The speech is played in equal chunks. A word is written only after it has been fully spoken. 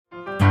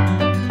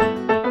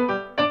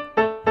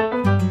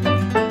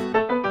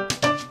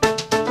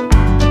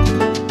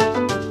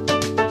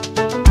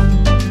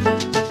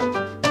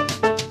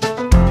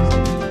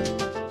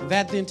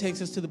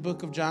takes us to the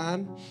book of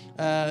John.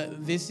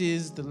 This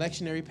is the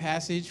lectionary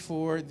passage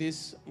for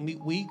this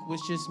week, which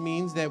just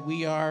means that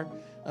we are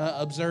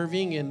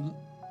observing and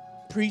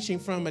preaching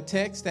from a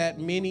text that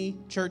many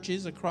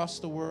churches across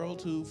the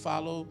world who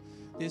follow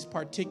this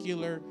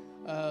particular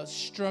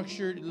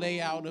structured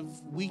layout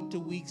of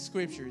week-to-week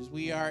scriptures.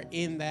 We are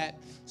in that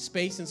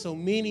space, and so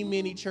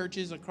many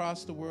churches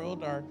across the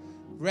world are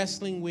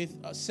wrestling with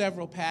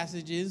several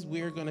passages.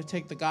 We're going to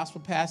take the gospel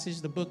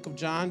passage, the book of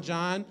John.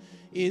 John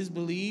is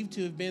believed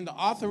to have been the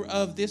author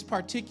of this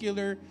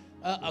particular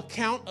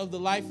account of the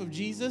life of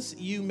Jesus.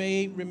 You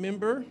may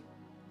remember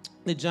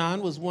that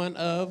John was one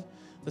of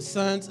the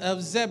sons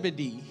of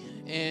Zebedee,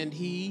 and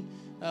he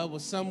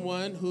was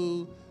someone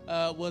who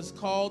was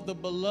called the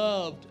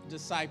beloved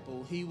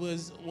disciple. He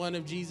was one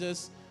of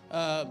Jesus'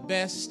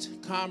 best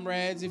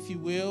comrades, if you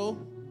will.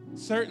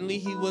 Certainly,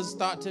 he was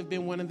thought to have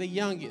been one of the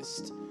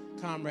youngest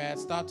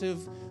comrades, thought to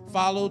have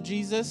followed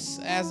Jesus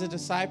as a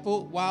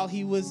disciple while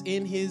he was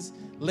in his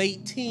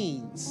late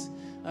teens,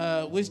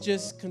 which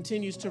just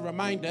continues to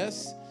remind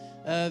us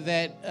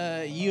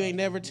that you ain't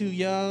never too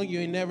young, you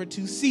ain't never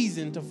too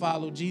seasoned to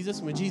follow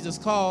Jesus. When Jesus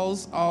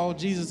calls, all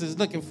Jesus is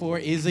looking for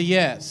is a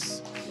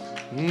yes.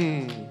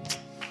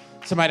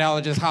 Somebody ought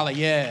to just holler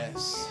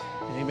yes.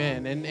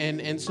 Amen.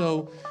 And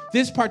so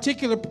this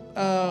particular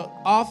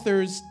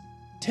author's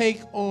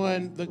take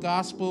on the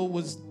gospel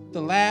was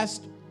the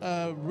last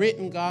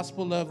written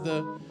gospel of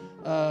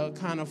the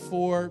kind of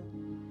four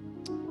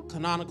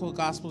canonical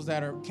gospels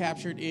that are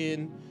captured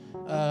in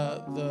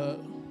the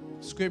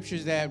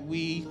scriptures that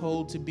we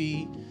hold to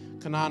be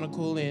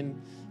canonical.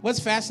 And what's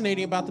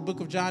fascinating about the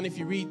book of John, if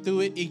you read through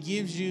it, it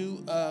gives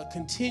you a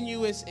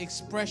continuous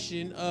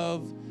expression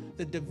of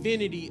the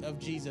divinity of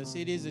Jesus.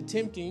 It is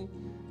attempting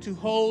to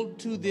hold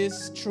to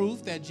this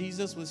truth that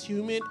Jesus was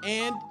human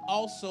and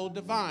also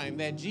divine,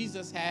 that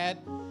Jesus had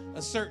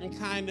a certain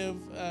kind of,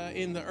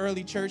 in the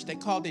early church, they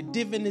called it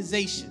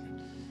divinization,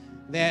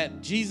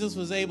 that Jesus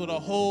was able to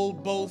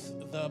hold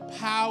both the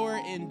power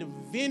and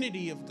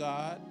divinity of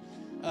God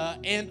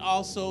and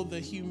also the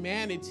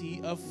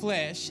humanity of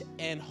flesh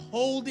and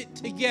hold it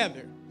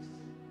together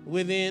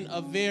within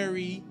a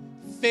very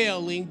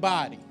failing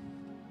body.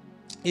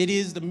 It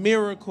is the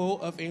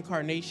miracle of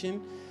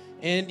incarnation,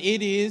 and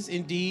it is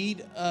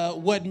indeed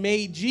what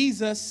made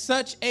Jesus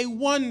such a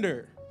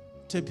wonder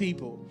to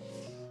people.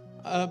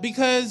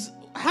 Because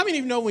how many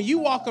of you know when you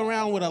walk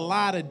around with a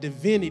lot of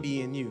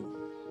divinity in you,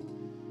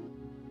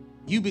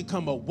 you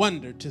become a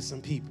wonder to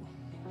some people?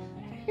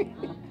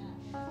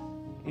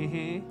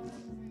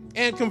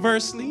 And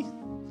conversely,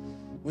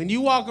 when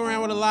you walk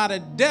around with a lot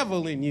of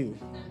devil in you,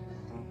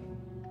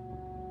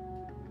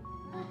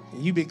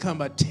 you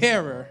become a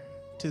terror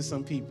to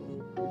some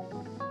people.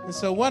 And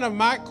so one of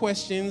my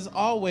questions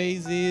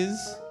always is,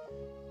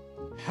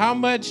 how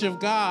much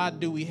of God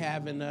do we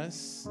have in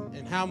us,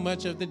 and how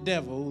much of the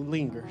devil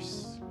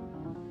lingers?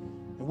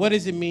 And what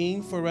does it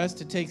mean for us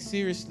to take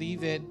seriously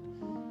that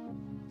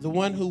the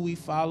one who we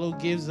follow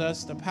gives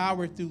us the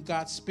power through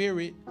God's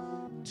Spirit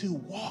to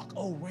walk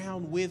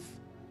around with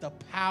the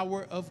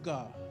power of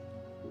God?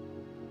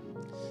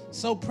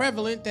 So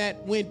prevalent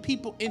that when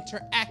people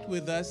interact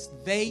with us,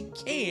 they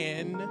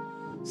can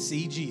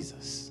see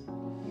Jesus.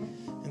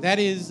 And that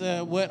is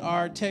what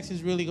our text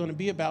is really going to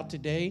be about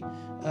today.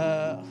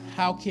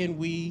 How can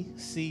we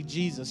see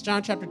Jesus?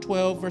 John chapter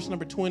 12, verse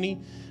number 20.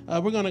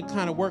 We're going to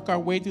kind of work our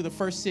way through the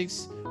first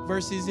 6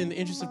 verses in the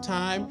interest of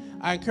time.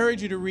 I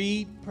encourage you to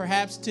read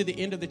perhaps to the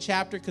end of the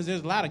chapter, because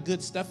there's a lot of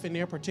good stuff in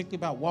there, particularly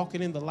about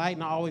walking in the light.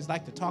 And I always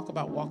like to talk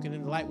about walking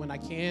in the light when I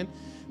can,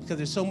 because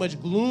there's so much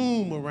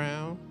gloom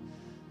around.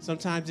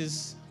 Sometimes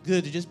it's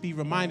good to just be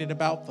reminded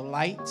about the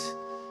light.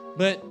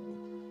 But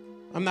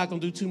I'm not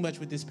going to do too much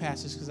with this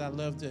passage, because I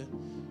love to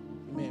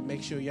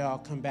make sure y'all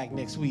come back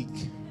next week.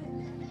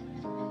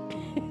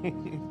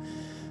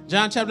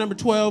 John chapter number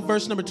 12,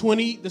 verse number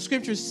 20, the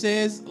scripture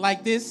says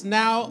like this: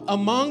 Now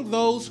among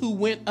those who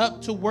went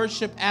up to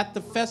worship at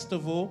the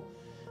festival,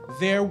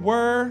 there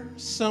were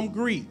some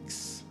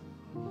Greeks.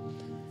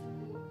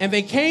 And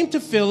they came to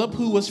Philip,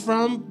 who was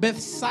from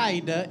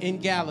Bethsaida in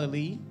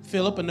Galilee,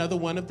 Philip, another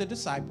one of the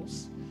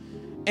disciples,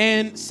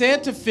 and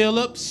said to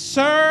Philip,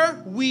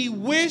 Sir, we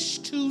wish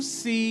to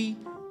see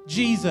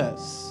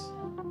Jesus.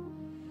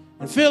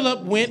 And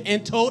Philip went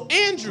and told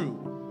Andrew.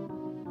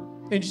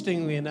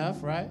 Interestingly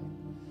enough, right?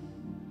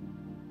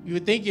 You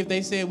would think if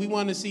they said, we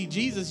want to see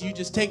Jesus, you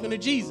just take them to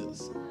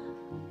Jesus.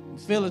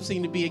 Philip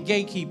seemed to be a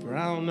gatekeeper.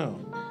 I don't know.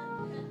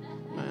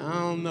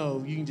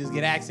 You can just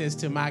get access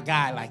to my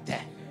guy like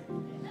that.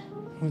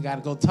 We got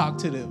to go talk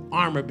to the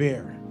armor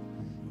bearer.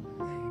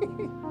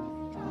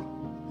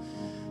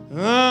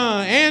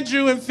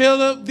 Andrew and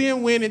Philip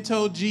then went and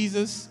told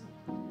Jesus.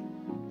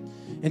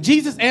 And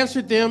Jesus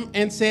answered them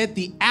and said,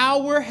 The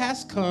hour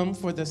has come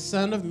for the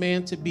Son of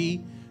Man to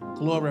be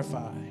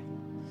glorified.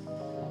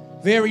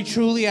 Very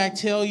truly, I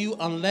tell you,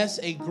 unless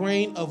a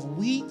grain of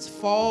wheat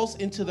falls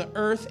into the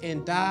earth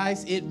and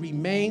dies, it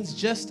remains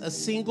just a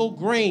single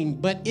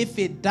grain. But if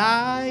it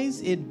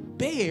dies, it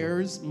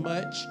bears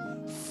much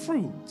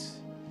fruit.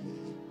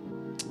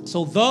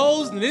 So I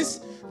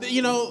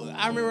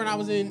remember when I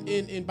was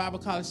in Bible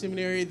College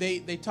Seminary,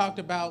 they talked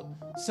about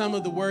some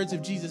of the words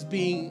of Jesus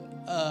being,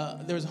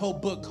 there was a whole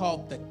book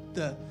called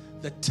the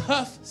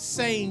tough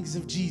sayings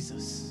of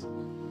Jesus.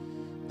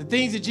 The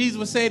things that Jesus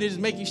would say to just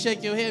make you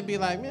shake your head and be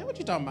like, man, what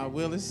you talking about,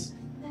 Willis?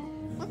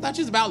 I thought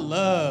you was about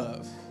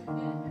love.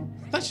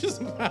 I thought you was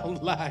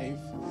about life.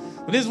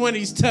 But this is one of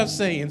these tough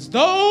sayings.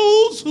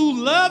 Those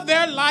who love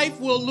their life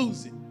will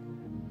lose it.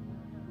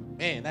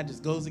 Man, that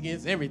just goes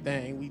against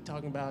everything we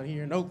talking about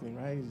here in Oakland,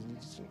 right?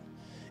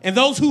 And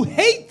those who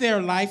hate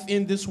their life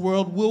in this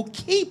world will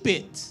keep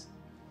it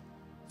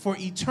for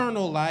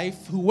eternal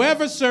life.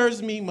 Whoever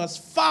serves me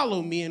must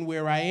follow me, and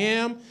where I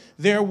am,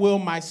 there will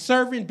my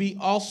servant be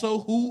also.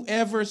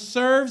 Whoever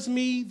serves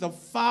me, the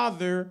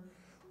Father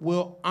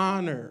will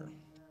honor.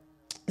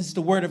 This is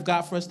the word of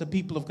God for us, the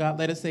people of God.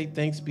 Let us say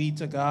thanks be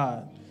to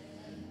God.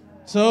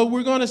 So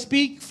we're going to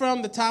speak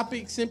from the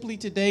topic simply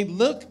today,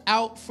 look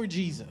out for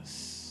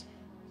Jesus.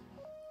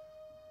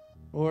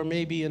 Or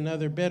maybe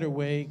another better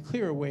way,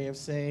 clearer way of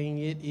saying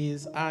it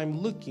is,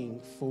 I'm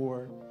looking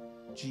for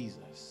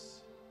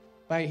Jesus.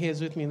 Bow your heads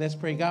with me and let's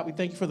pray. God, we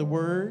thank you for the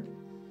word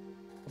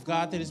of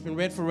God that has been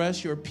read for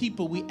us, your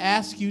people. We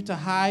ask you to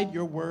hide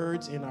your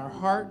words in our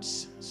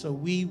hearts so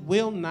we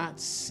will not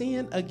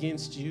sin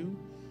against you,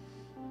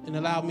 and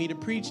allow me to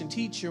preach and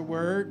teach your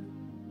word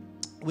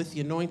with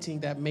the anointing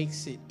that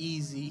makes it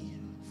easy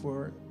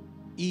for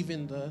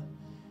even the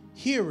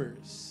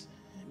hearers.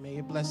 May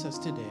it bless us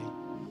today.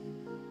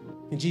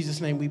 In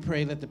Jesus' name we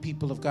pray. Let the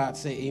people of God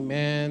say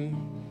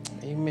amen.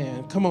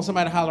 Amen. Come on,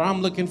 somebody holler,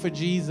 I'm looking for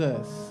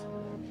Jesus.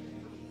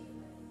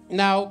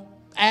 Now,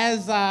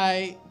 as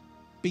I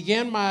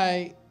began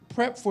my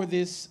prep for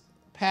this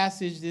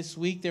passage this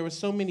week, there were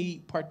so many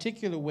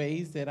particular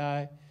ways that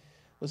I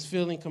was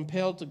feeling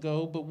compelled to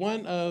go, but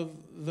one of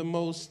the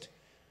most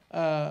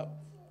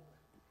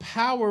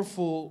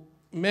powerful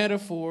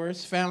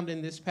metaphors found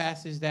in this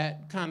passage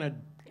that kind of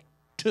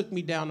took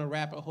me down a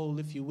rabbit hole,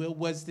 if you will,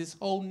 was this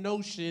whole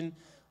notion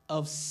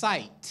of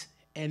sight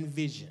and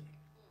vision.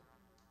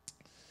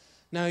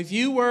 Now, if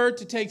you were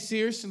to take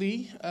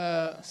seriously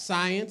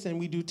science, and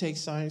we do take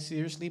science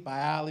seriously,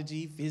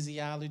 biology,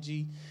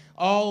 physiology,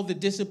 all the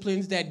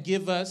disciplines that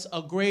give us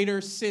a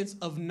greater sense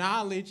of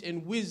knowledge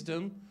and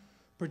wisdom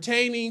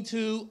pertaining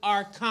to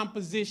our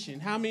composition.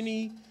 How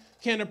many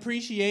can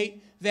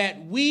appreciate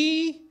that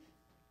we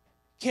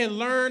can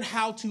learn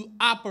how to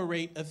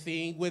operate a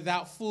thing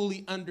without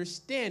fully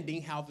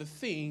understanding how the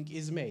thing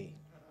is made?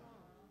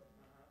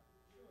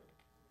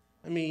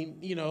 I mean,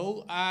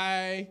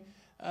 I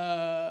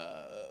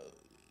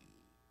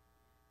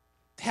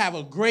have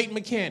a great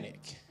mechanic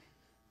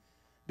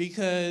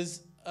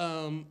because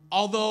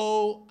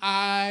although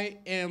I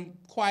am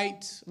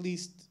quite, at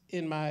least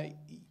in my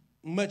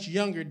much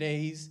younger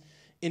days,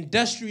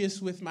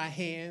 industrious with my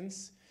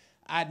hands,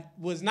 I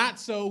was not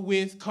so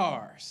with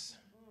cars.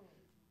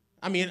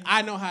 I mean,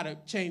 I know how to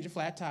change a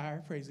flat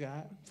tire, praise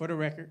God, for the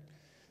record.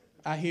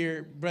 I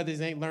hear brothers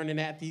ain't learning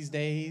that these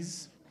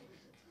days.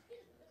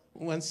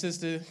 One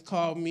sister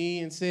called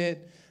me and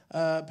said,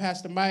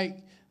 Pastor Mike,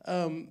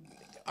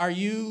 are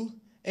you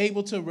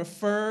able to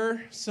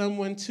refer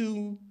someone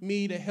to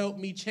me to help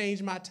me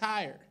change my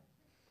tire?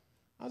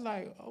 I was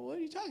like, oh, what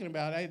are you talking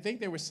about? I think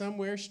they were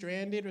somewhere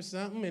stranded or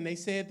something, and they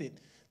said that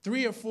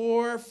 3 or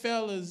 4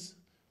 fellas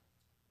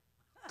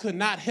could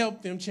not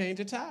help them change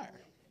a tire.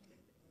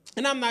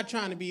 And I'm not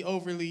trying to be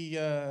overly,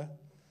 I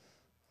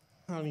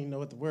don't even know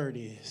what the word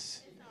is.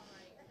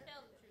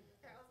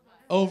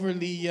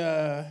 Overly,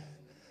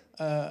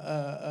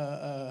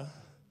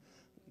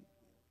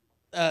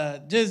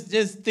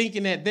 just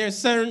thinking that there's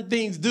certain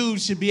things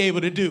dudes should be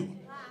able to do.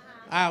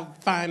 I'll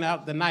find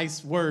out the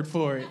nice word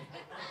for it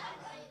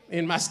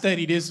in my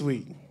study this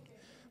week.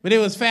 But it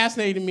was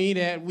fascinating to me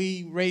that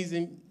we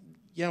raising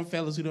young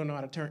fellas who don't know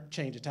how to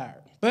change a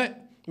tire. But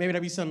maybe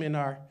there'll be something in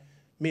our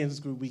men's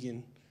group we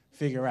can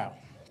figure out.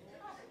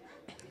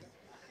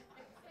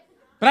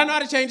 But I know how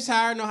to change a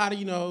tire, I know how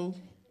to,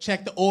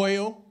 check the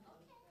oil.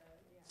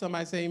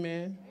 Somebody say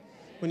amen.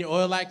 When your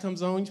oil light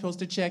comes on, you're supposed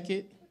to check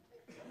it.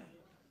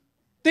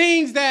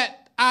 Things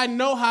that I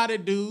know how to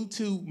do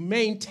to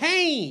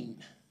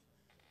maintain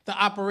the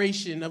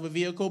operation of a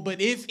vehicle, but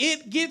if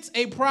it gets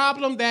a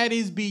problem that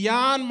is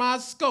beyond my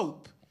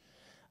scope,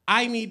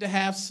 I need to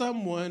have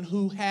someone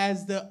who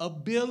has the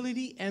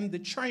ability and the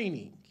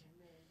training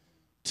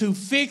to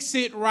fix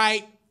it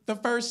right the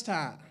first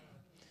time.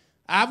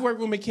 I've worked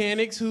with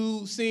mechanics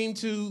who seem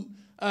to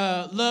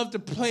love to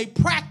play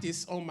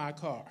practice on my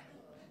car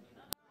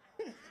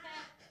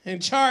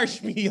and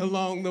charge me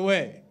along the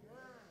way.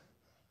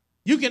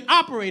 You can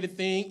operate a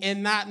thing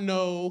and not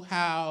know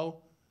how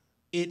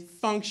it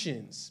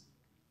functions.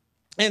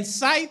 And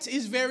sight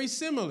is very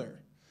similar.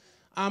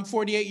 I'm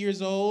 48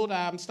 years old.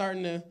 I'm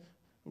starting to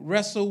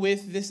wrestle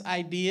with this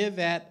idea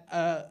that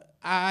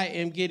I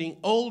am getting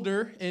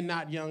older and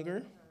not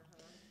younger.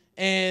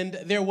 And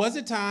there was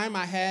a time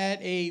I had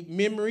a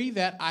memory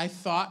that I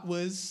thought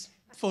was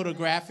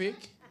photographic.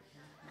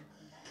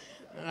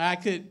 I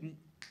could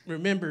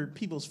remember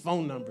people's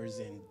phone numbers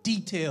and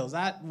details.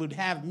 I would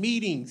have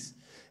meetings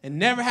and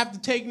never have to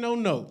take no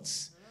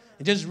notes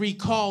and just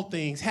recall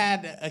things.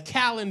 Had a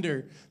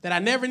calendar that I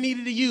never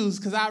needed to use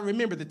because I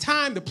remember the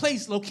time, the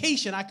place,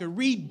 location. I could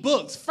read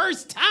books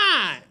first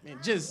time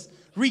and just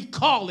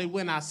recall it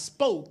when I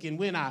spoke and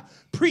when I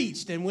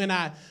preached and when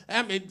I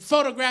mean,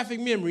 photographic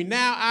memory.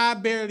 Now I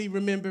barely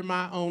remember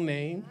my own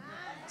name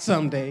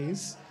some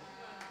days.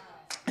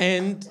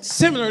 And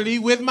similarly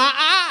with my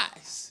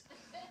eyes.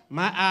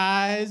 My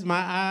eyes.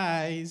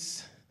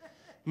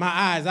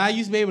 I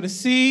used to be able to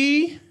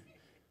see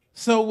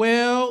so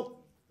well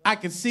I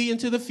could see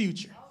into the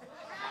future.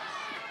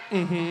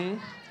 And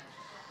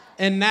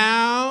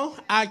now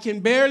I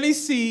can barely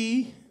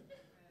see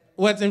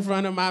what's in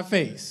front of my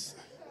face.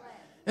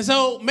 And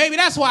so maybe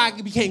that's why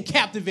I became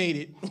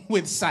captivated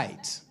with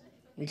sight,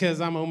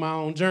 because I'm on my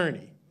own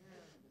journey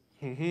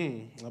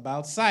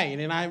about sight.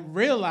 And I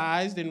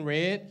realized and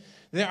read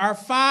there are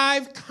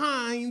 5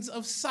 kinds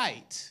of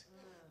sight.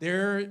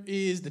 There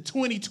is the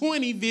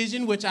 20/20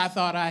 vision, which I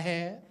thought I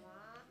had.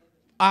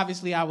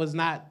 Obviously, I was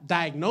not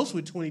diagnosed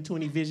with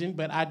 20/20 vision,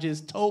 but I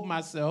just told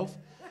myself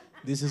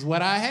this is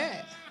what I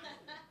had.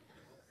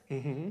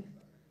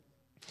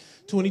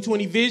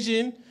 20/20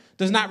 vision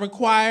does not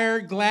require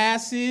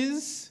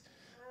glasses,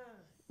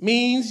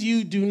 means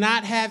you do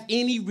not have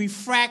any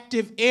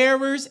refractive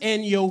errors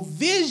and your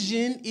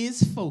vision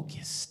is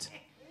focused.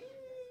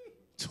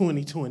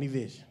 20/20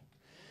 vision.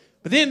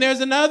 But then there's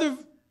another,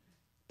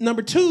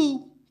 number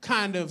 2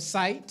 kind of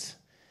sight,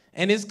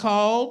 and it's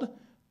called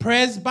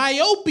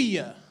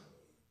presbyopia.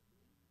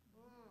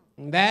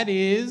 And that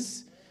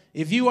is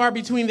if you are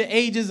between the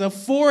ages of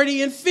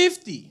 40 and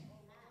 50.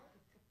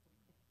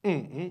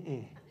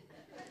 And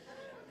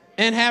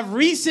have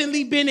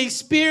recently been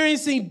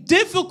experiencing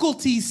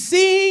difficulty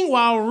seeing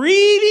while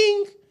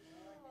reading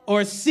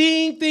or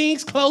seeing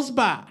things close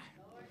by,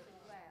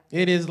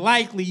 it is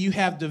likely you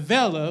have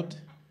developed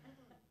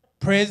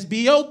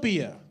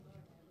presbyopia,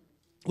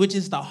 which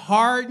is the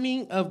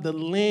hardening of the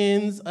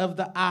lens of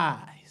the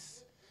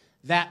eyes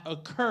that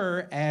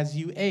occur as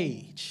you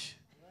age.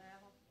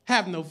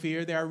 Have no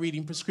fear, there are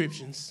reading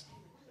prescriptions.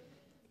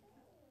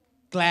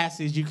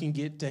 Glasses you can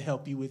get to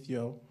help you with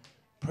your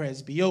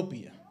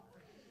presbyopia.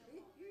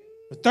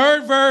 The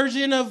third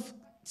version of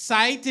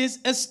sight is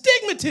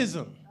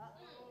astigmatism,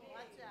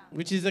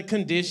 which is a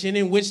condition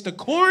in which the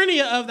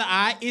cornea of the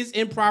eye is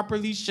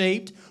improperly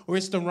shaped or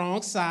it's the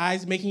wrong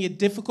size, making it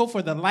difficult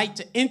for the light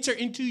to enter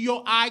into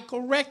your eye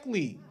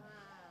correctly.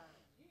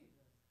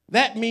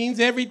 That means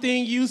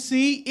everything you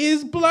see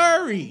is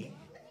blurry.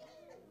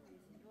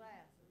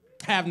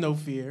 Have no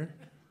fear.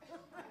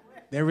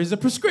 There is a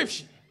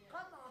prescription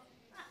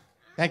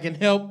that can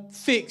help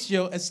fix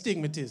your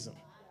astigmatism.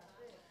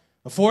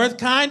 The fourth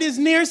kind is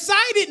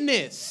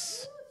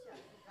nearsightedness.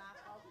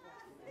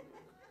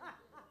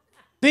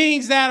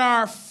 Things that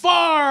are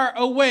far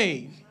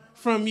away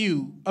from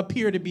you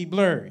appear to be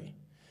blurry,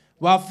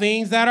 while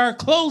things that are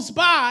close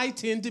by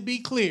tend to be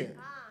clear.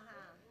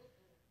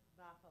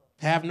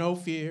 Have no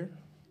fear.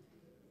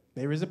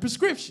 There is a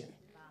prescription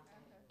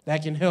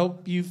that can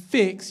help you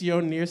fix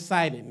your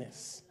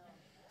nearsightedness.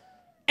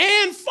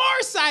 And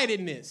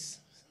farsightedness,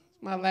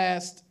 my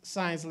last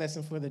science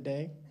lesson for the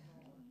day,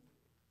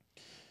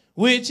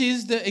 which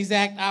is the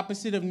exact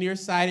opposite of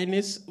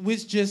nearsightedness,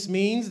 which just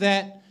means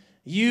that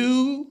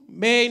you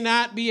may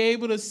not be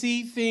able to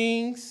see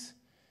things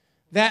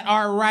that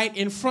are right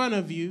in front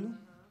of you,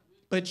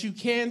 but you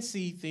can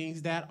see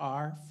things that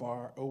are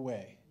far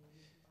away.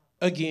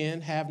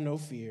 Again, have no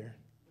fear.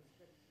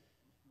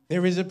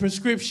 There is a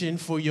prescription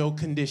for your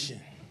condition.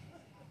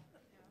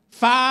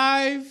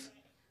 5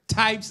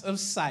 types of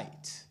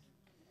sight.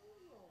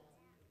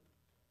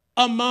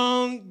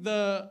 Among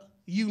the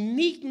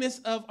uniqueness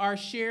of our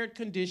shared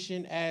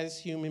condition as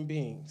human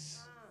beings.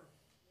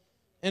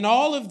 And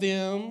all of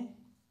them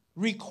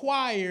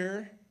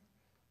require,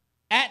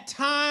 at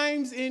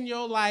times in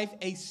your life,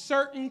 a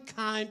certain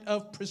kind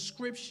of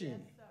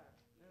prescription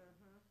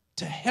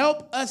to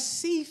help us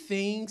see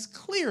things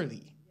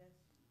clearly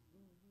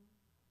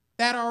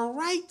that are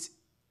right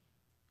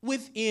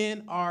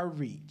within our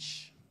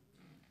reach.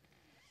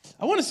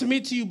 I want to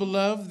submit to you,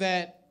 beloved,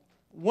 that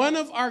one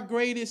of our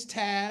greatest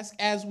tasks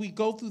as we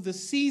go through the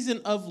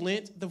season of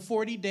Lent, the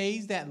 40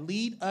 days that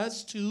lead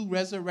us to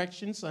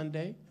Resurrection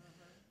Sunday,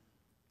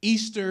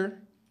 Easter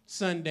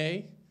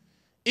Sunday,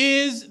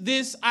 is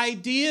this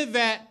idea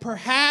that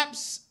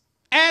perhaps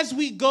as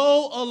we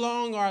go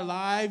along our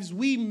lives,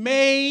 we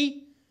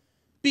may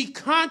be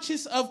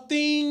conscious of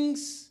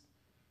things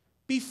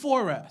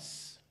before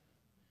us,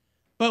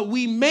 but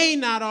we may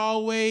not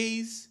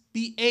always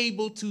be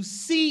able to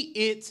see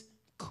it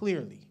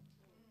clearly.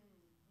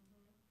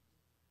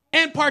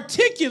 And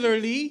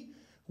particularly,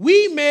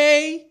 we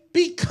may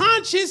be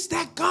conscious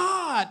that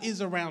God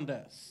is around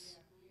us.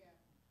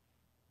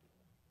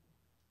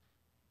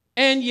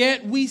 And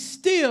yet we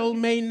still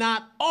may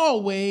not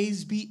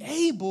always be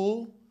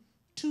able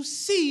to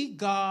see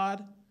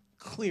God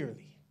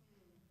clearly.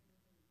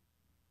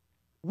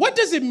 What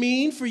does it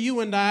mean for you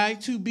and I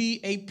to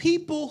be a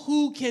people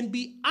who can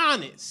be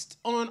honest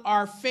on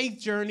our faith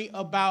journey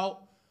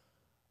about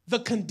the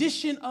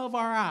condition of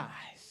our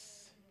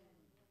eyes?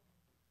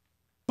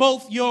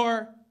 Both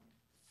your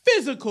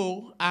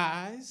physical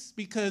eyes,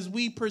 because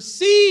we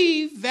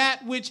perceive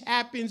that which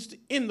happens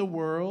in the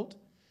world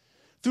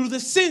through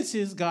the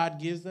senses God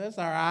gives us,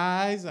 our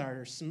eyes,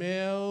 our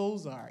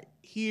smells, our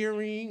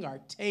hearing, our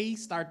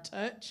taste, our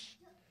touch.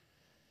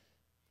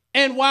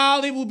 And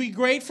while it will be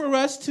great for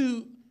us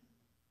to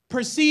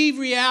perceive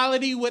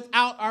reality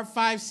without our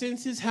five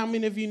senses, how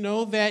many of you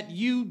know that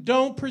you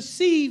don't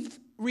perceive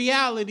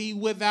reality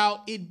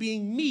without it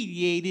being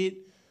mediated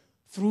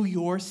through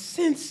your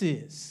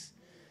senses?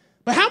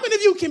 But how many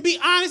of you can be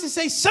honest and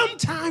say,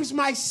 sometimes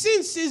my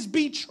senses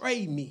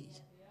betray me?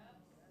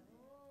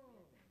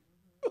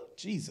 Oh,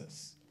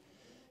 Jesus.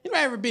 You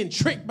ever been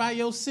tricked by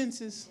your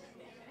senses?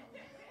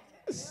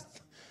 It's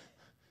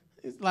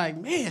like,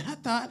 man, I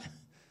thought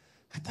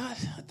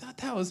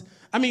that was,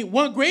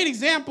 one great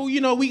example,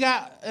 we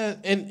got,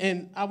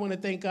 and I want to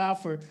thank God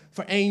for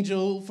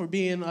Angel, for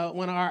being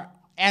one of our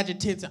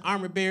adjutants and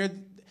armor bearers.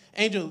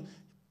 Angel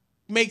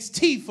makes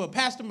tea for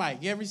Pastor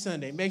Mike every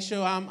Sunday. Make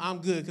sure I'm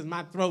good, because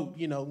my throat,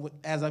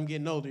 as I'm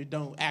getting older, it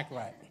don't act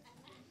right.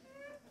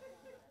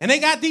 And they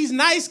got these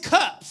nice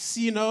cups,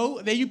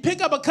 that you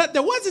pick up a cup.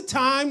 There was a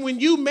time when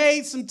you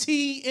made some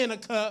tea in a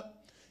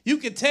cup. You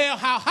could tell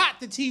how hot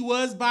the tea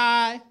was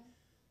by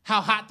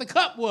how hot the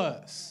cup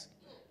was.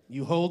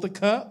 You hold the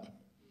cup,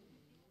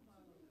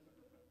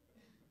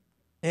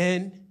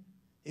 and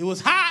it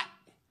was hot,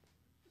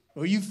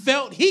 or you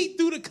felt heat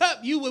through the cup,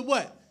 you would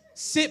what?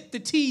 Sip the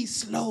tea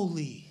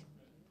slowly.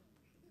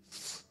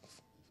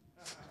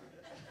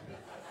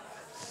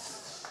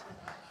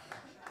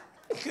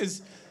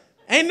 Because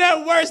ain't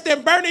nothing worse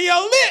than burning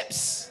your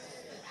lips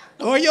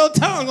or your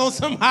tongue on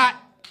some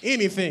hot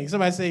anything.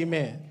 Somebody say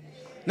amen.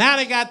 Now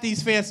they got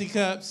these fancy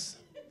cups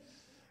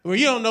where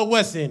you don't know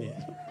what's in it.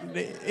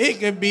 It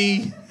could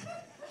be,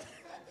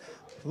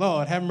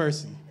 Lord, have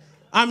mercy.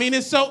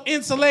 It's so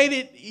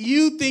insulated,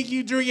 you think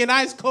you drinking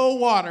ice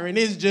cold water, and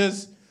it's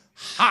just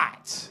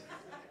hot.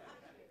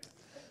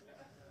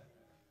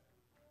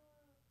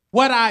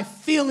 What I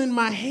feel in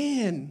my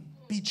hand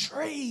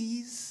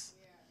betrays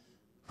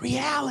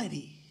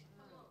reality.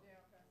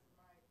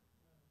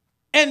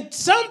 And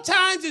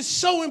sometimes it's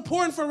so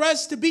important for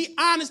us to be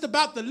honest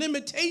about the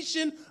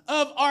limitation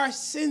of our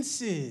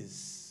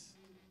senses,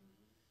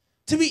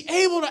 to be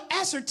able to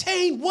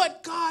ascertain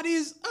what God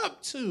is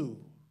up to.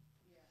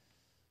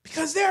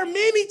 Because there are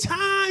many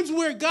times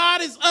where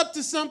God is up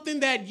to something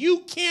that you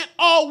can't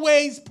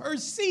always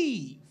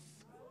perceive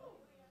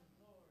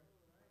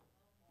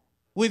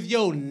with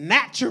your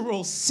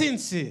natural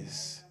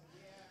senses.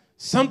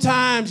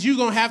 Sometimes you're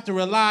going to have to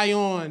rely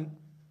on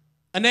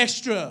an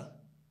extra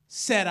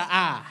set of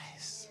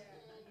eyes.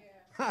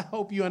 I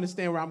hope you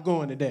understand where I'm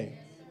going today.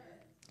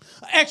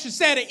 An extra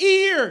set of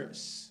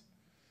ears.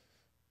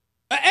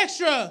 An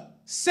extra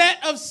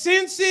set of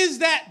senses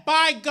that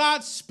by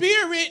God's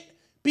Spirit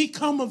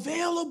become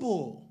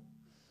available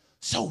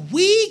so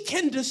we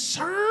can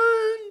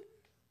discern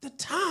the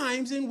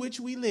times in which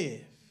we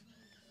live.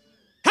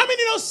 How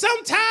many know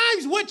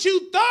sometimes what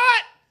you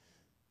thought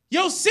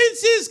your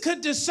senses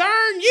could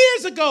discern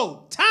years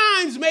ago,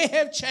 times may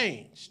have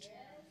changed?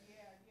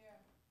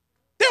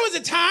 There was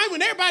a time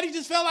when everybody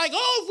just felt like,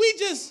 if we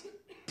just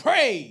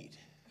prayed,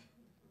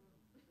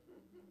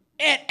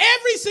 at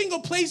every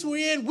single place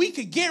we're in, we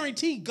could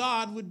guarantee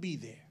God would be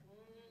there.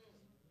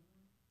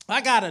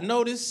 I got a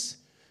notice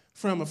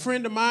from a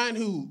friend of mine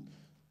who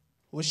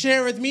was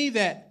sharing with me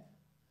that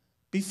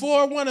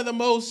before one of the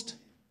most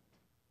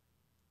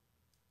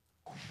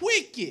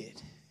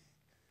wicked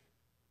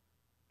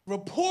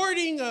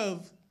reporting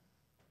of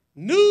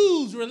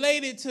news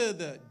related to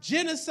the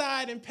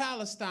genocide in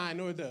Palestine,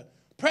 or the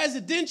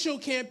presidential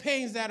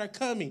campaigns that are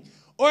coming,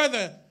 or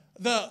the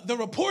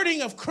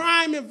reporting of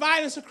crime and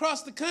violence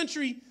across the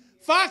country,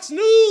 Fox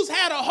News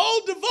had a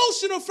whole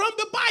devotional from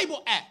the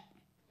Bible app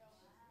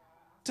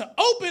to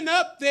open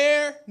up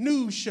their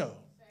news show.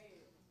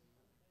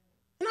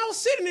 And I was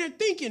sitting there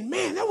thinking,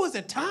 man, there was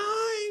a time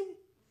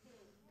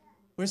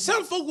where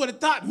some folk would have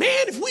thought,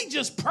 man, if we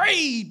just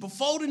prayed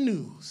before the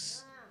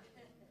news,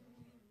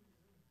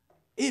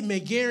 it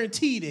may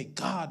guarantee that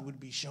God would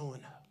be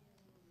showing up.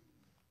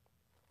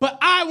 But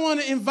I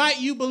want to invite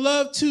you,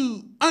 beloved,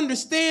 to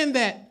understand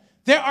that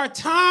there are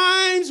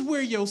times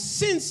where your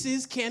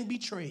senses can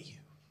betray you.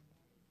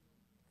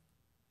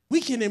 We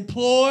can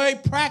employ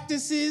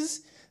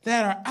practices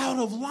that are out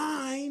of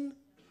line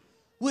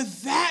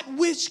with that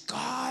which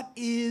God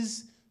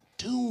is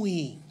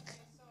doing.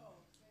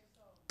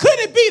 Could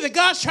it be that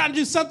God's trying to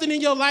do something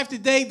in your life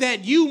today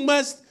that you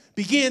must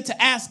begin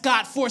to ask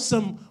God for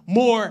some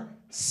more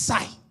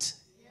sight?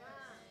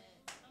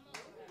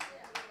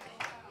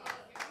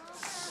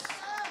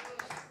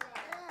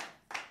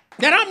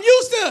 That I'm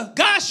used to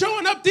God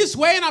showing up this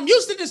way, and I'm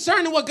used to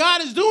discerning what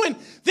God is doing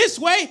this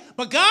way.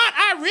 But God,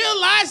 I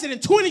realize that in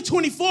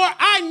 2024,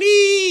 I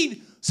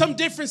need some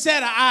different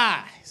set of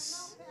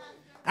eyes.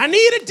 I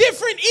need a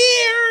different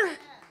ear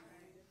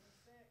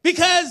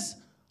because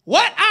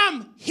what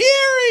I'm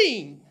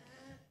hearing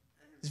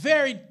is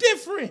very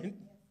different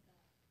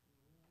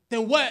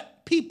than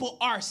what people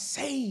are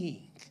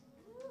saying.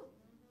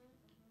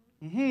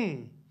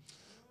 And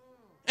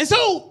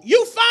so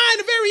you find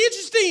a very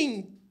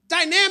interesting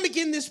dynamic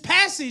in this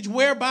passage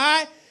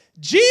whereby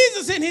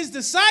Jesus and his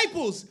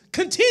disciples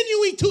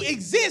continuing to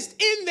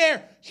exist in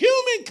their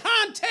human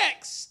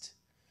context,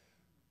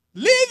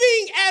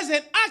 living as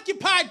an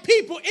occupied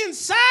people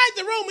inside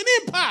the Roman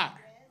Empire.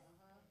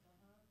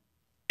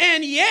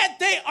 And yet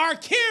they are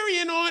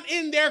carrying on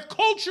in their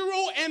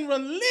cultural and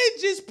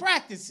religious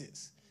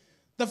practices,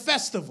 the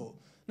festival.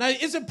 Now,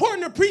 it's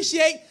important to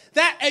appreciate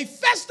that a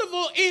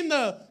festival in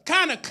the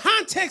kind of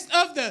context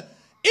of the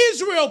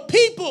Israel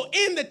people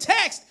in the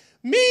text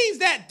means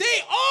that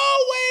they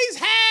always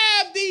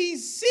have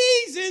these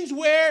seasons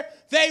where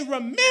they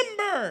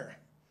remember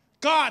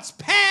God's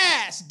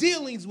past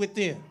dealings with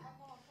them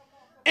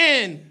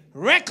and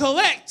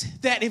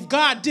recollect that if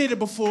God did it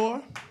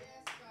before,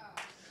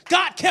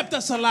 God kept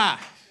us alive.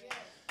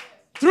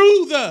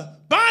 Through the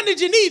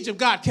bondage in Egypt,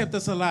 God kept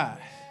us alive.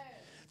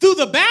 Through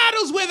the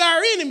battles with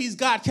our enemies,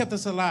 God kept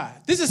us alive.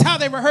 This is how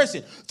they rehearse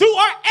it. Through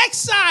our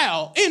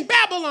exile in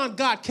Babylon,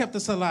 God kept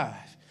us alive.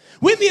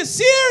 When the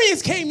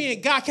Assyrians came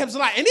in, God kept us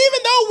alive. And even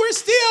though we're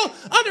still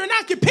under an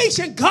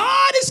occupation,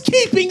 God is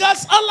keeping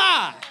us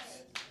alive.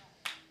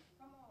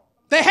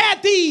 They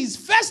had these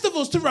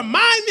festivals to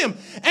remind them.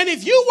 And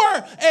if you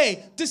were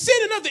a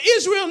descendant of the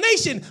Israel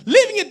nation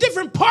living in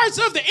different parts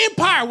of the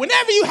empire,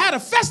 whenever you had a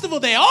festival,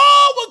 they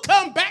all would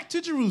come back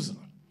to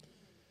Jerusalem,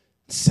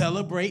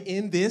 celebrate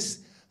in this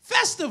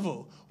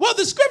festival. Well,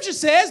 the scripture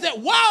says that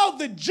while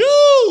the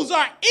Jews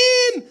are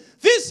in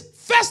this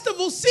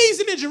festival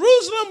season in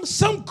Jerusalem,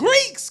 some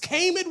Greeks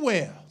came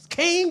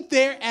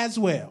there as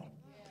well.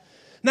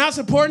 Now, it's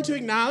important to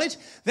acknowledge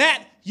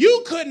that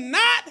you could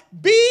not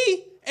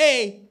be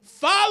a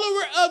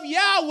follower of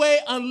Yahweh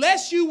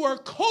unless you were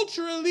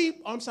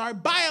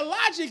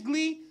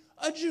biologically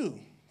a Jew,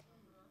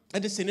 a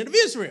descendant of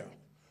Israel.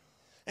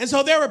 And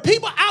so there were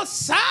people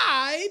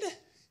outside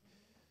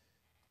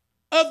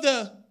of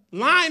the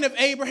line of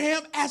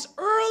Abraham as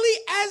early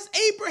as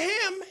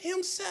Abraham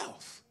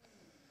himself.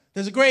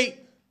 There's a great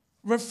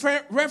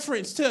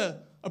reference to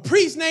a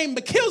priest named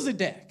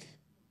Melchizedek.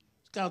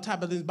 It's got on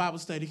top of this Bible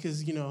study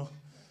because,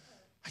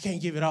 I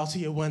can't give it all to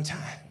you at one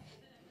time.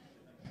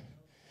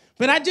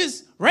 But I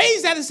just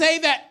raised that to say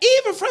that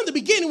even from the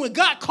beginning, when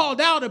God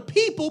called out a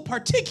people,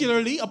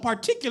 particularly a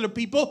particular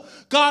people,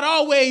 God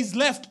always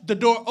left the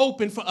door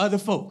open for other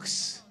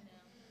folks.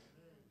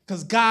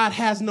 Because God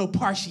has no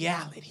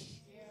partiality.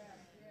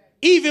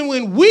 Even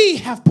when we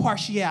have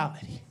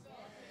partiality.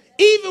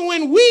 Even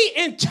when we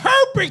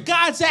interpret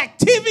God's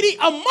activity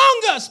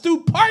among us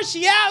through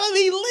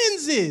partiality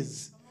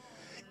lenses.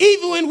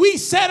 Even when we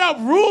set up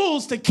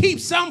rules to keep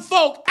some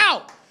folk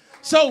out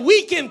so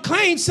we can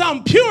claim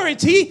some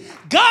purity,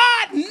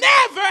 God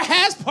never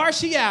has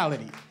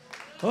partiality.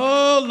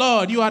 Oh,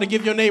 Lord, you ought to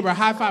give your neighbor a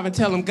high five and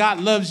tell him God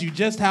loves you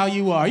just how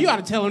you are. You ought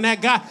to tell him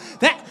that God,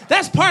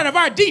 that's part of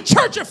our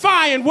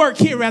de-churchifying work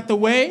here at The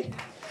Way,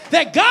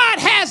 that God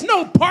has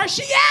no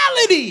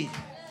partiality.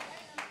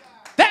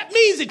 That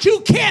means that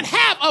you can't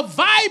have a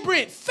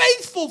vibrant,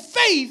 faithful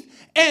faith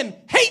and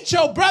hate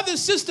your brother,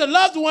 sister,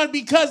 loved one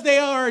because they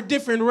are a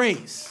different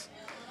race,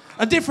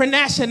 a different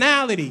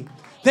nationality.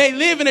 They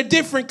live in a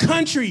different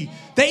country.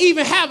 They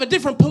even have a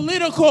different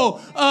political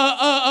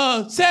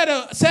set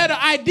of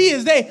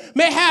ideas. They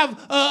may have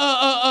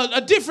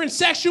a different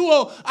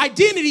sexual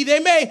identity. They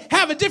may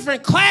have a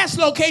different class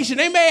location.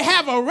 They may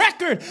have a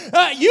record.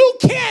 You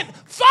can't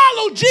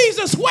follow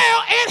Jesus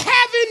well and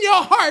have in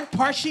your heart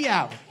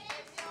partiality.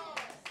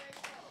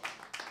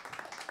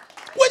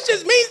 Which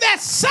just means that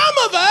some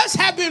of us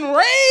have been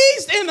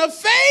raised in a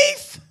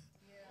faith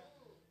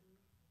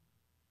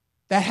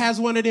that has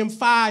one of them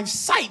 5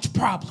 sight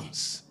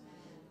problems.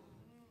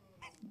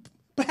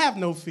 But have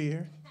no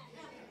fear.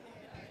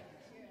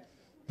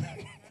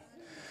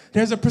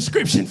 There's a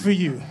prescription for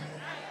you.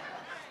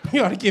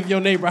 You ought to give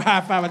your neighbor a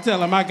high five and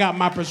tell him I got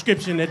my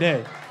prescription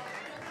today.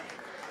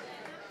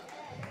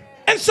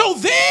 And so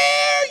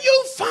there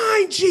you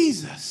find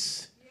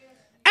Jesus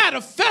at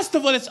a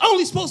festival that's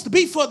only supposed to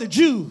be for the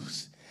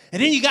Jews.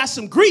 And then you got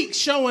some Greeks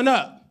showing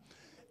up.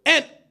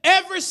 And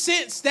ever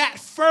since that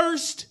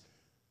first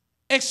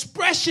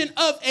expression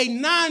of a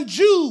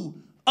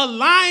non-Jew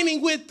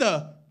aligning with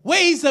the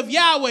ways of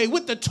Yahweh,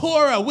 with the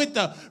Torah, with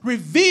the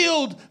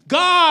revealed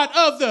God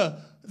of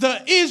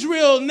the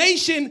Israel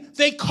nation,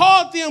 they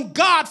called them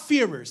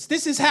God-fearers.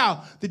 This is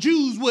how the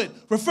Jews would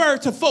refer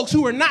to folks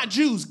who were not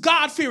Jews,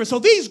 God-fearers. So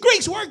these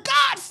Greeks were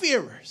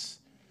God-fearers.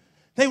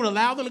 They would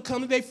allow them to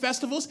come to their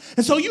festivals.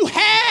 And so you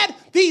had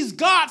these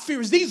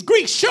God-fearers, these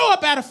Greeks show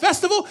up at a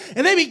festival,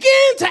 and they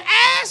begin to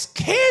ask,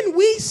 can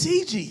we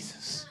see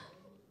Jesus?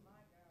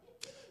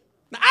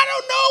 Now, I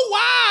don't know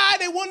why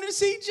they wanted to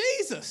see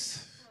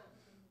Jesus.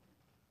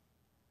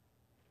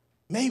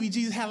 Maybe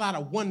Jesus had a lot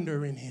of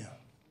wonder in him.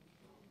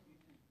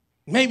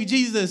 Maybe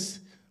Jesus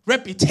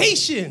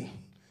reputation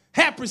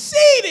had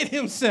preceded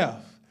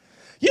himself.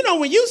 You know,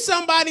 when you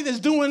somebody that's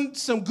doing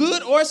some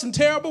good or some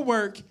terrible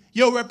work,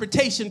 your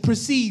reputation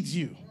precedes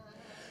you.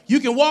 You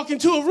can walk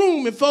into a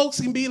room and folks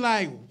can be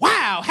like,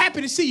 wow,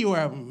 happy to see you.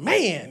 Or,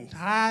 man,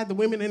 hide the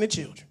women and the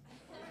children.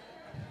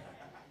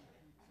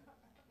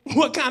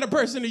 What kind of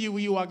person are you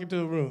when you walk into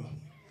a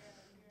room?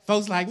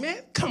 Folks like, man,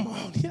 come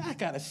on, I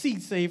got a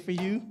seat saved for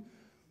you.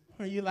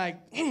 Or you're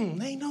like, there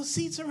ain't no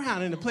seats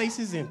around and the place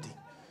is empty.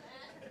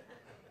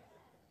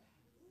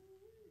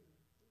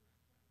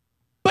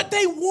 But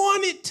they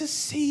wanted to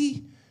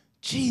see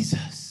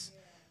Jesus.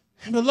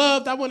 And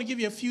beloved, I want to give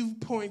you a few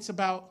points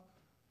about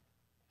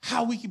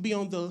how we can be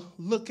on the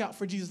lookout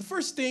for Jesus. The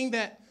first thing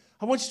that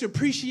I want you to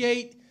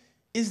appreciate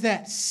is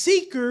that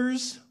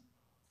seekers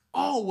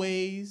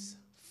always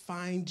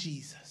find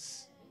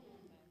Jesus.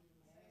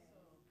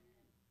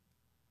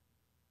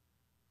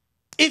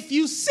 If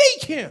you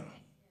seek him,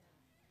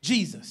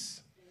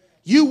 Jesus,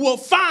 you will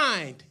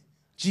find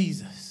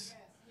Jesus.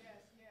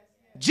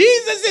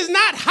 Jesus is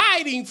not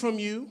hiding from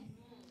you.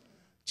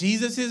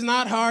 Jesus is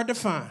not hard to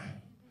find.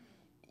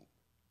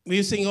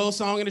 We sing an old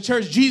song in the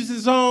church, Jesus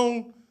is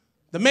on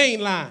the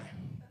main line.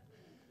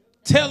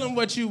 Tell him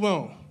what you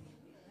want.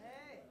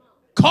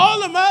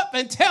 Call him up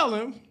and tell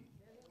him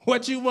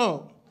what you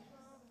want.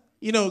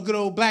 You know, good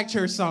old black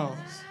church songs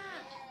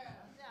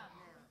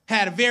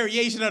had a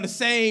variation of the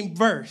same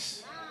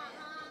verse.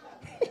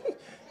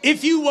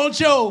 If you want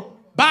your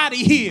body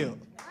healed,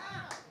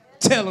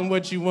 tell him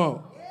what you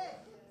want.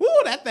 Woo,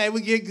 that thing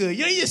would get good.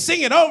 You know, you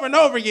sing it over and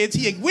over again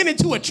until you went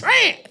into a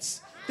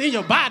trance. Then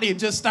your body would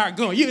just start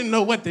going. You didn't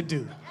know what to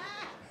do.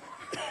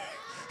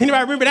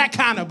 Anybody remember that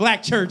kind of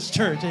black church?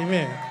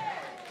 Amen.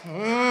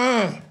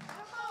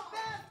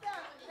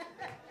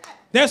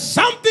 There's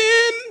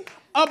something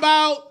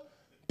about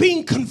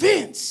being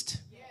convinced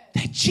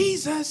that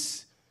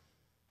Jesus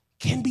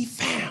can be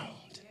found.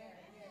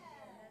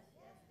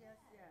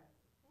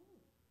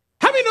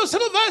 How many know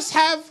some of us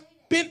have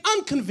been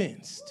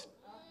unconvinced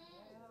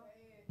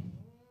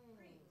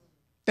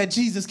that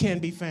Jesus can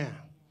be found?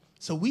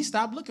 So we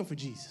stopped looking for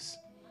Jesus.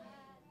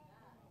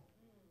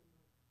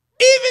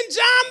 Even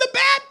John the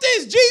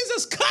Baptist,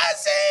 Jesus'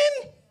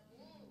 cousin,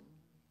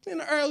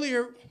 in an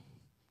earlier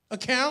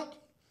account,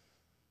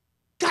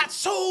 got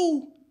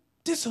so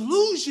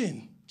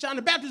disillusioned. John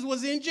the Baptist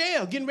was in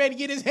jail, getting ready to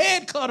get his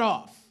head cut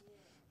off.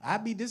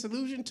 I'd be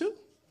disillusioned too.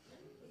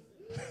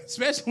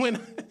 Especially when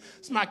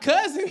it's my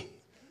cousin. Ain't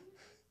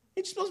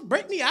you supposed to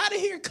break me out of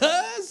here,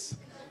 cuz?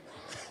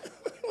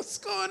 What's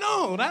going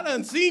on? I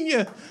done seen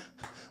you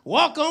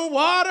walk on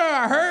water.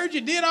 I heard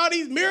you did all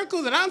these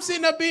miracles, and I'm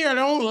sitting up here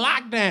on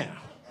lockdown,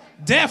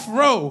 death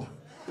row.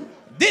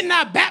 Didn't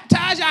I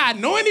baptize you? I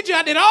anointed you.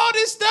 I did all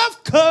this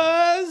stuff,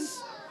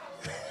 cuz.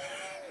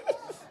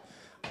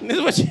 This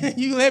is what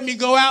you let me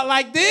go out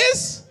like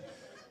this?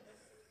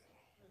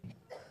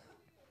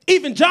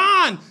 Even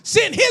John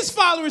sent his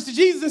followers to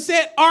Jesus and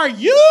said, are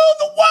you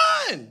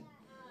the one?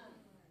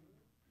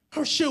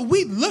 Or should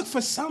we look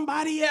for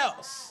somebody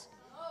else?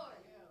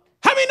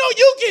 How many know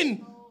you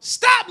can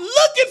stop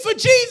looking for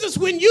Jesus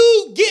when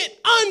you get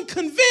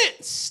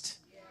unconvinced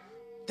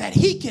that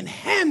he can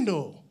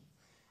handle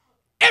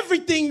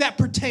everything that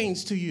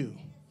pertains to you?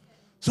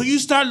 So you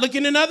start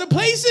looking in other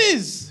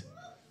places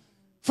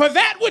for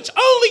that which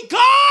only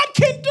God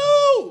can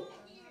do.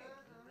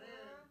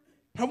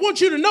 I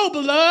want you to know,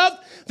 beloved,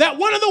 that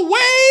one of the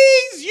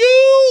ways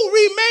you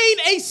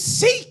remain a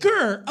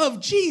seeker of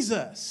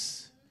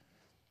Jesus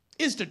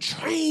is to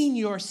train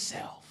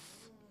yourself,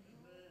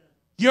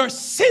 your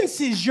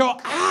senses, your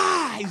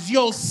eyes,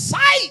 your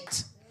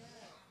sight,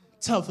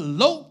 to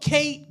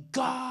locate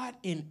God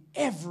in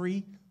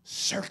every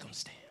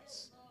circumstance.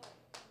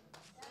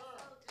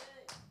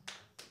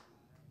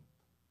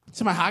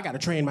 Somebody, I got to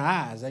train my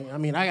eyes. I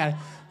mean, I got to,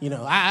 you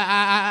know,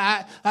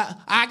 I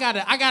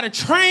got to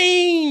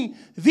train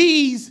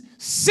these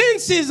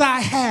senses I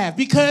have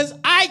because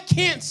I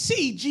can't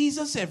see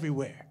Jesus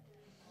everywhere.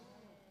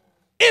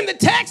 In the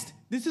text,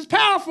 this is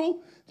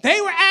powerful.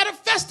 They were at a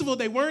festival.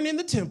 They weren't in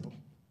the temple.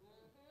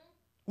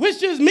 Which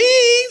just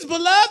means,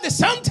 beloved, that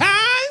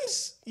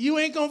sometimes you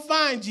ain't going to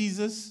find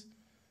Jesus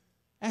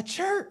at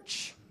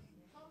church.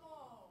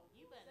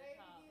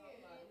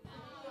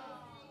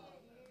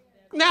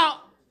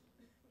 Now,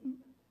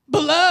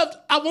 beloved,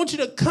 I want you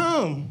to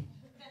come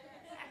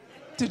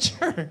to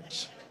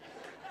church,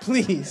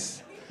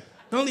 please.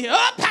 Only,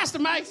 Pastor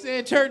Mike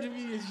said church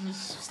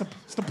is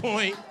the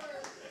point.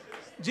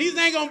 Jesus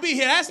ain't going to be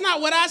here. That's not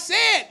what I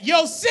said.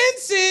 Your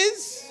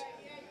senses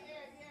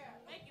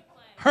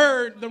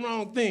heard the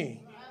wrong thing.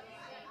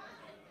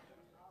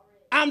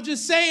 I'm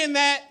just saying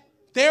that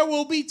there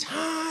will be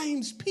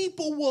times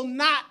people will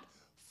not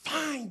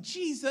find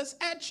Jesus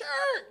at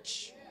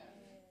church.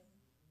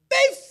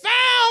 They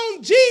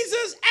found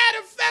Jesus at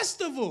a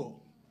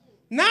festival,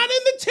 not in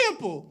the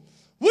temple,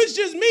 which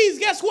just means,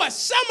 guess what?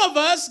 Some of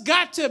us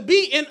got to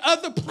be in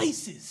other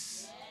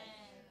places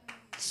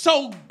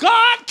so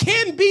God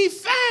can be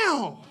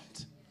found.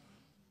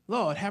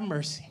 Lord, have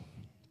mercy.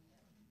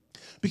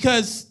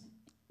 Because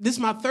this is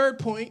my third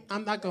point.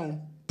 I'm not going to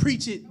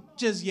preach it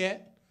just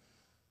yet.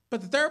 But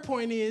the third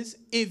point is,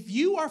 if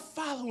you are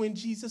following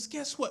Jesus,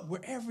 guess what?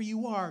 Wherever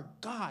you are,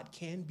 God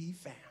can be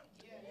found.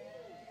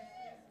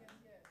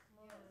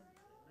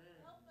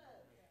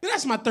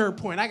 That's my third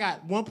point. I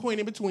got one point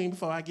in between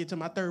before I get to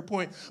my third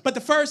point. But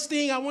the first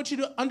thing I want you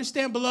to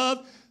understand,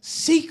 beloved,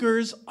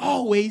 seekers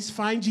always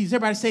find Jesus.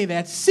 Everybody say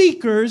that.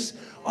 Seekers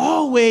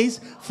always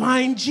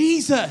find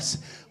Jesus.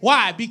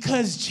 Why?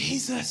 Because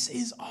Jesus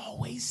is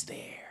always there.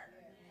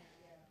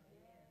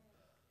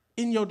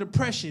 In your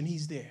depression,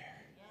 he's there.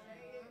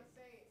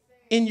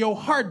 In your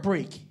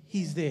heartbreak,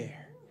 he's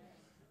there.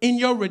 In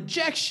your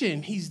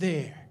rejection, he's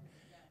there.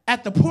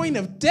 At the point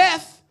of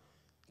death,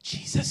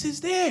 Jesus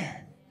is there.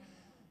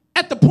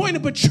 At the point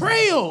of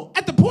betrayal,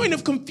 at the point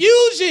of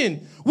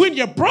confusion, when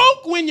you're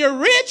broke, when you're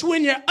rich,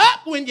 when you're up,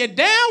 when you're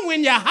down,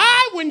 when you're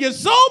high, when you're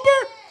sober,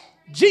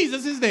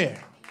 Jesus is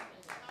there.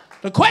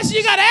 The question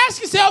you got to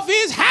ask yourself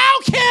is,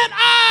 how can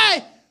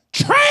I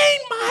train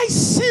my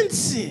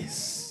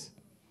senses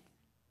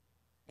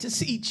to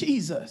see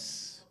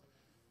Jesus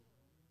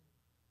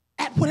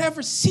at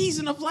whatever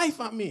season of life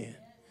I'm in?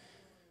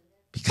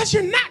 Because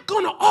you're not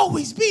going to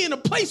always be in a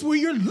place where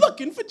you're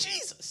looking for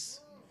Jesus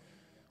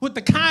with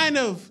the kind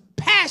of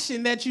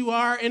passion that you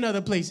are in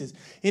other places.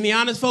 Any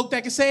honest folk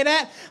that can say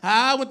that?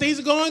 When things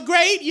are going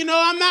great,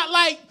 I'm not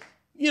like,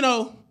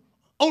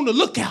 on the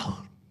lookout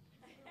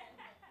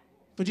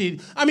for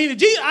Jesus. I mean,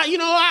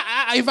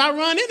 if I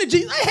run into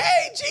Jesus,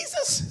 hey,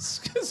 Jesus,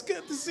 it's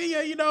good to see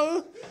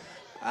you,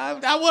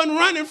 I wasn't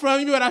running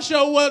from you, but I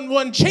sure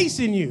wasn't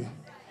chasing you.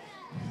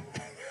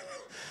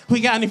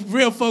 We got any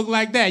real folk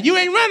like that? You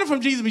ain't running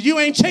from Jesus, but you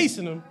ain't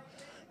chasing him.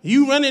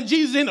 You running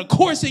Jesus in the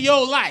course of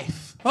your life.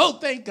 Oh,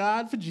 thank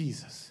God for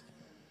Jesus.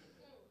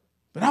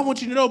 But I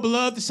want you to know,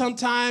 beloved, that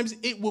sometimes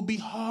it will be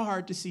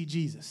hard to see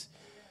Jesus.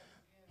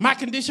 My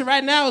condition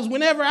right now is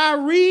whenever I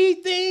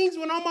read things,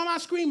 when I'm on my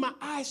screen, my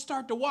eyes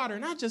start to water.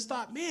 And I just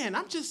thought, man,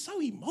 I'm just so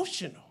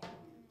emotional.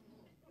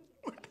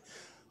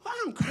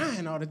 I'm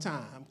crying all the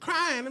time. I'm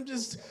crying. When I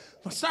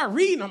start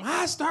reading, my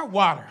eyes start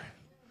watering.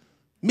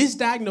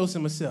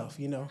 Misdiagnosing myself,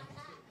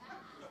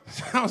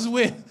 I was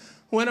with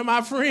one of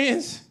my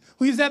friends.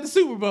 We was at the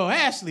Super Bowl,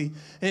 Ashley,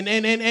 and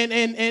I'm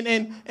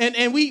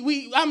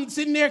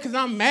sitting there because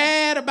I'm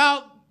mad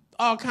about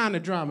all kind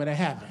of drama that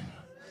happened,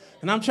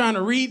 and I'm trying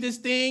to read this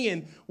thing,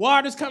 and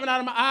water's coming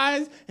out of my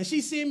eyes, and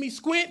she's seeing me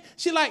squint.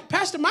 She like,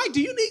 Pastor Mike,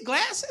 do you need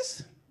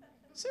glasses? I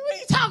said, what are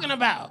you talking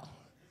about?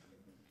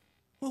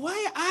 Well, why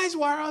your eyes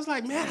water? I was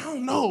like, man, I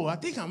don't know. I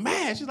think I'm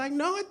mad. She's like,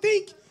 no, I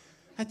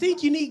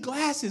think you need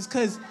glasses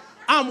because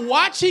I'm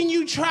watching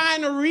you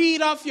trying to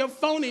read off your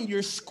phone, and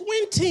you're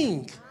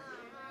squinting.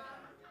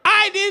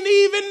 I didn't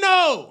even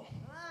know.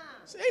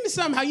 So ain't it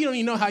something how you don't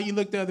even know how you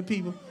look to other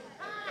people?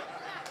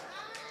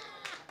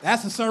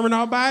 That's a sermon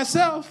all by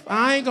itself.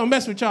 I ain't going to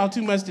mess with y'all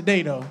too much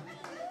today, though.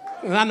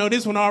 And I know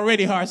this one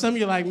already hard. Some of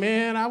you are like,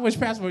 man, I wish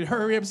Pastor would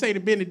hurry up and say the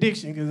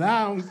benediction because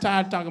I'm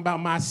tired of talking about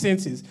my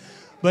senses.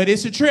 But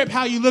it's a trip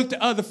how you look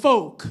to other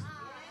folk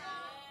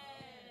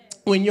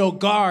when your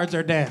guards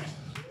are down,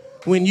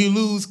 when you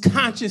lose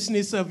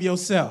consciousness of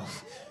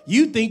yourself.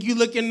 You think you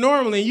looking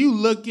normal and you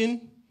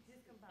looking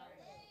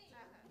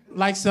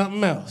like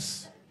something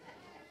else.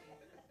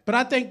 But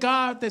I thank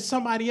God that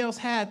somebody else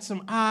had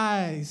some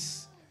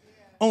eyes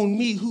on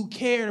me who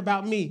cared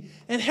about me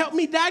and helped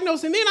me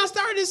diagnose. And then I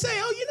started to say,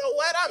 oh, you know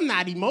what? I'm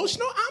not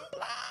emotional. I'm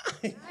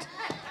blind.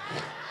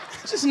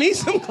 I just need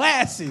some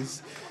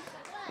glasses.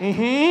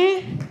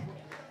 Don't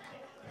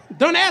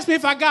ask me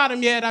if I got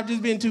them yet. I've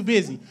just been too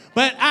busy.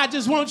 But I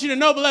just want you to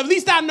know, beloved, at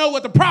least I know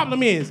what the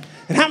problem is.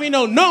 And how many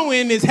know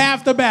knowing is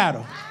half the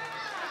battle?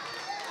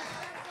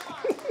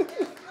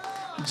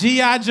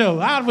 G.I. Joe.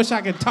 I wish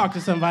I could talk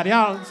to somebody.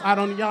 Y'all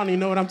don't even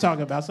know what I'm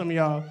talking about. Some of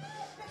y'all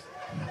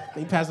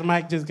think Pastor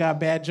Mike just got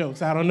bad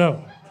jokes. I don't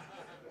know.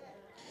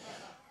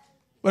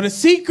 But a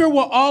seeker will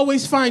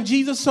always find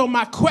Jesus. So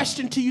my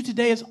question to you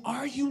today is,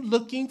 are you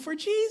looking for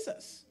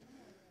Jesus?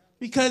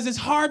 Because it's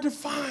hard to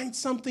find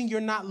something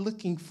you're not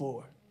looking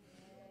for.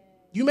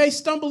 You may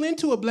stumble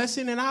into a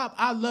blessing, and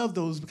I love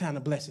those kind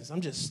of blessings. I'm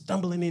just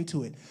stumbling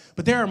into it.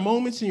 But there are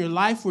moments in your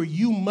life where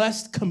you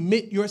must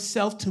commit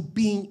yourself to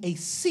being a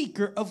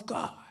seeker of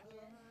God.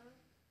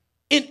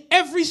 In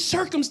every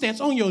circumstance,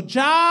 on your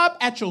job,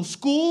 at your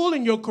school,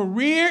 in your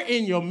career,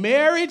 in your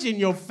marriage, in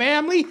your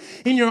family,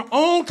 in your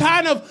own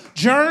kind of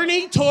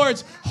journey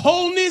towards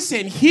wholeness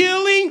and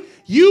healing,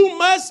 you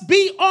must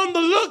be on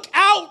the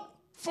lookout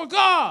for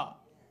God.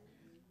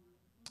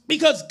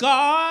 Because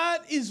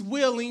God is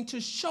willing to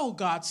show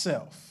God's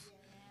self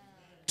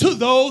to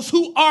those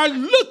who are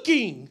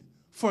looking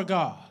for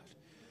God.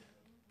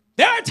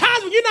 There are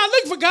times when you're not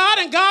looking for God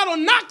and God will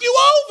knock you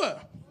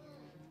over.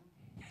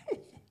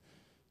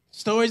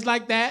 Stories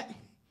like that.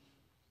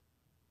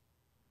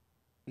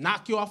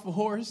 Knock you off a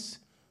horse.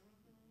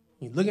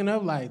 You're looking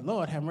up like,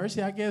 Lord, have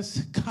mercy. I guess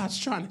God's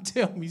trying to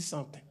tell me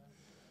something.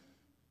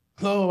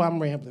 Oh,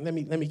 I'm rambling.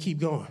 Let me keep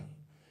going.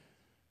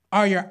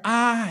 Are your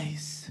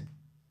eyes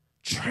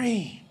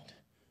trained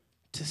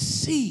to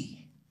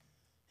see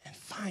and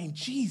find find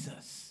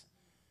Jesus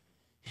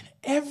in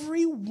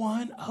every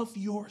one of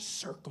your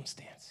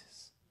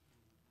circumstances.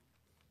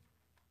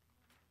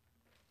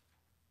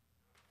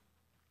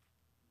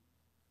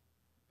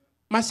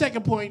 My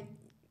second point,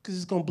 because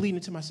it's going to bleed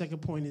into my second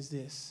point, is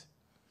this.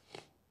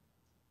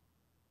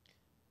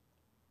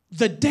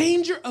 The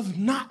danger of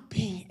not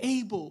being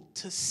able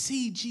to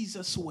see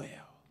Jesus well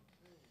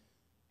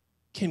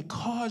can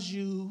cause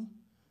you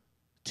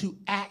to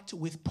act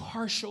with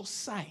partial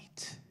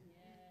sight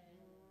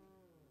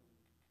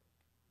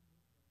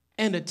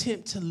and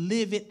attempt to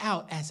live it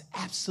out as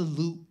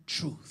absolute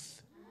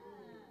truth.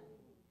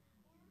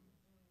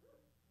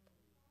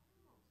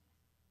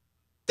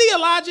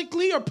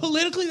 Theologically or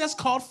politically, that's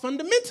called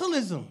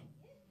fundamentalism.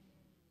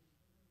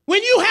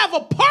 When you have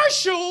a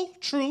partial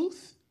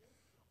truth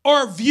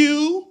or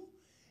view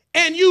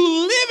and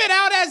you live it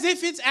out as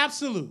if it's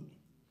absolute.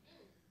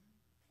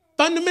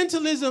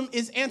 Fundamentalism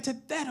is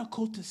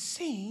antithetical to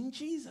seeing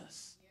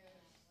Jesus.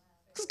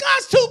 Because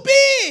God's too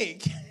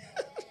big.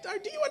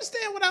 Do you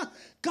understand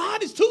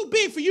God is too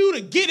big for you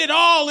to get it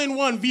all in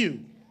one view.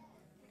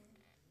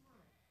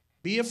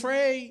 Be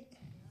afraid.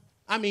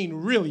 I mean,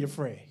 really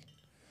afraid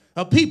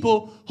of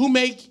people who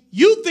make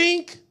you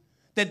think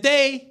that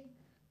they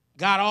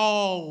got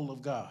all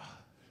of God.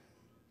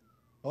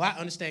 Well, I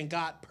understand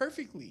God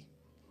perfectly.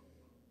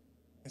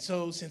 And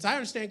so since I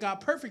understand God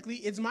perfectly,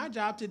 it's my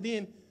job to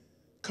then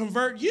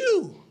convert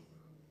you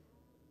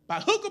by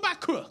hook or by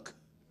crook,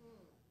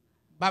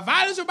 by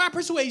violence or by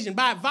persuasion,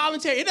 by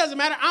voluntary. It doesn't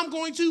matter. I'm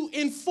going to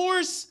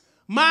enforce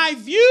my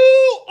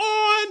view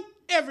on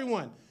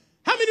everyone.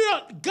 How many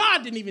know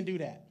God didn't even do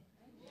that?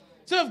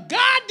 So if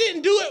God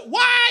didn't do it,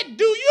 why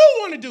do you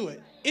want to do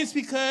it? It's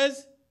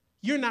because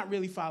you're not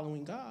really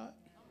following God.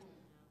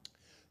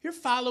 You're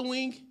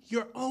following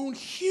your own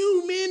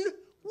human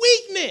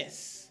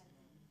weakness.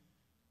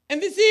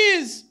 And this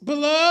is,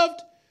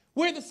 beloved,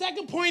 where the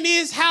second point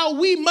is how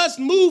we must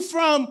move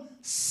from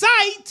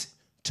sight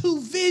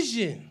to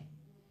vision.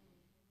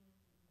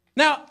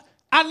 Now,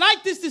 I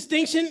like this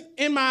distinction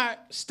in my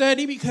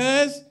study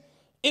because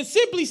it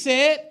simply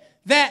said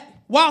that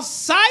while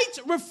sight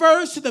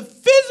refers to the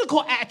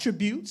physical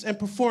attributes and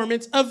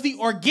performance of the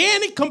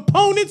organic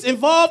components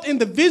involved in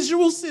the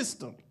visual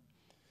system,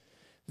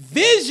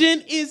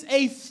 vision is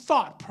a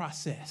thought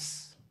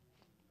process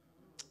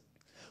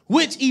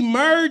which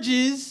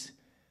emerges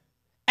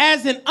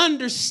as an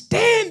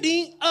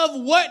understanding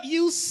of what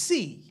you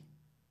see.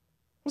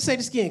 I'll say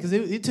this again because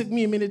it took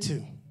me a minute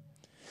too.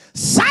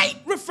 Sight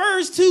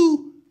refers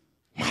to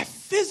my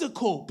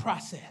physical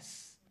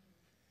process.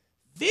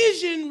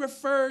 Vision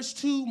refers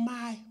to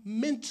my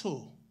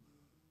mental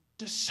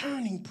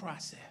discerning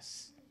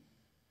process.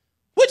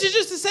 Which is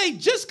just to say,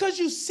 just because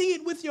you see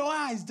it with your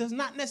eyes does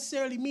not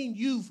necessarily mean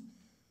you've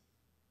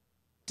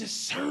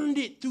discerned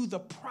it through the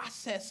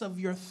process of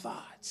your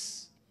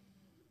thoughts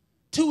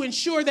to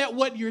ensure that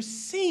what you're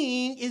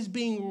seeing is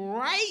being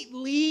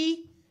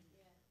rightly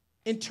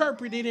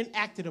interpreted and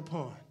acted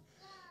upon.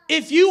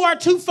 If you are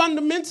too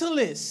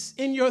fundamentalist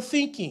in your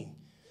thinking,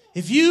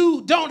 if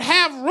you don't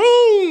have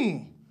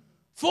room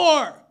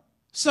for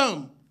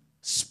some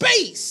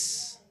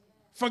space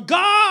for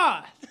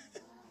God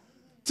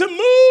to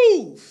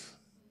move,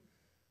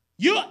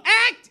 you'll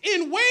act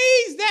in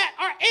ways that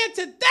are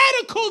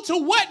antithetical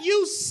to what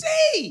you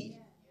see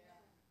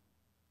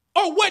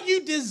or what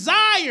you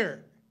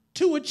desire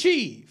to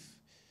achieve.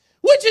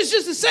 Which is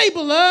just to say,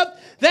 beloved,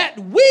 that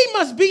we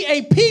must be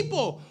a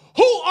people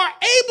who are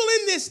able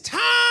in this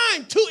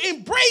time to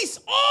embrace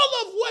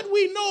all of what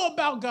we know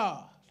about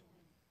God.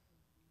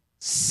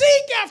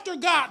 Seek after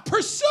God,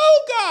 pursue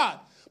God,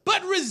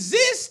 but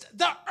resist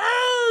the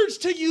urge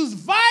to use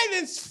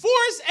violence,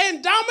 force,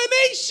 and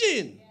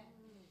domination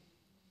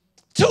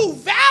to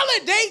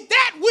validate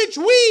that which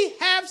we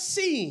have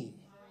seen.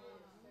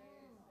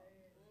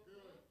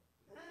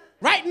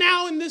 Right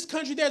now in this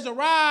country, there's a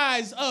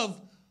rise of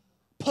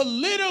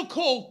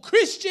political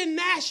Christian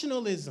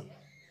nationalism.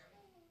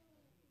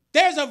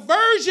 There's a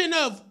version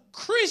of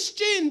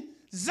Christian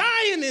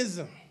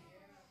Zionism.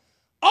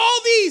 All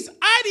these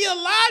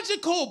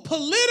ideological,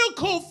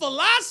 political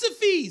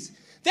philosophies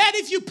that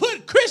if you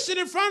put Christian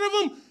in front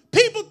of them,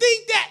 people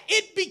think that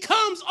it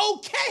becomes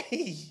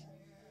okay.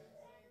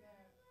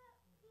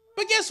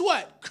 But guess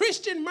what?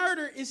 Christian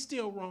murder is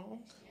still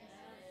wrong.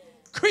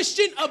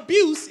 Christian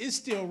abuse is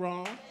still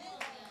wrong.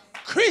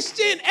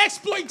 Christian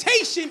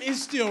exploitation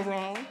is still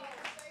wrong.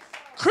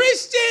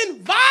 Christian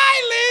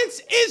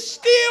violence is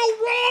still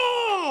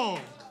wrong.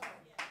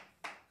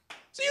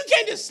 So you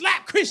can't just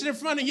slap Christian in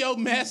front of your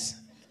mess.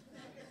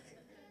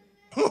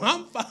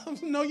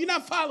 No, you're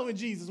not following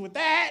Jesus with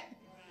that.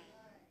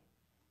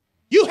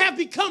 You have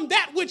become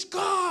that which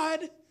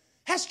God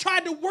has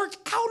tried to work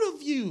out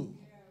of you.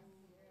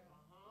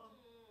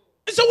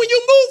 And so when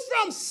you move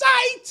from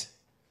sight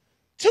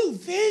to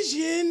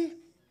vision,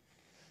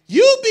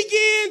 you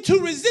begin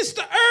to resist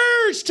the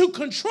urge to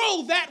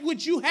control that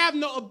which you have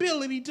no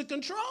ability to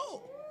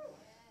control.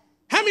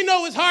 How many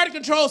know it's hard to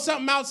control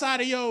something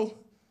outside of your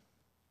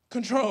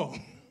control?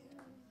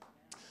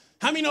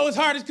 How many know it's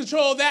hard to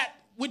control that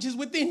which is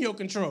within your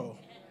control.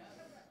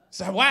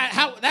 So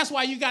that's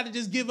why you got to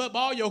just give up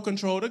all your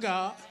control to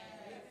God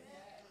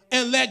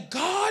and let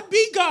God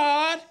be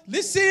God.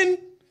 Listen,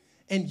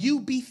 and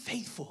you be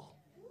faithful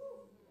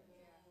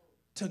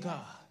to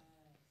God.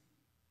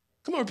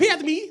 Come on, repeat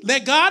after me.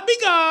 Let God be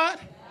God,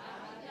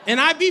 and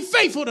I be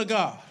faithful to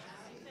God.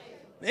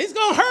 It's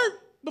going to hurt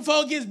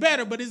before it gets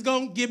better, but it's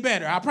going to get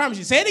better. I promise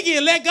you. Say it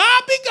again. Let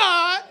God be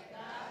God,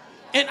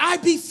 and I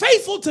be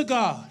faithful to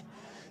God.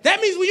 That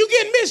means when you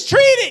get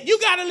mistreated, you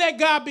got to let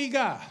God be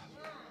God.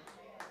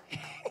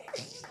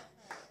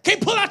 Can't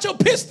pull out your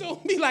pistol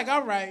and be like,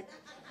 all right,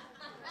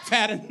 I've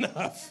had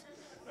enough.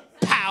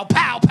 Pow,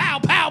 pow, pow,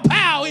 pow,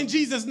 pow in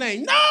Jesus'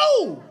 name.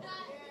 No.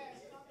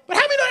 But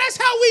how many know that's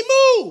how we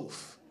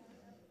move?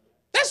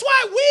 That's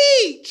why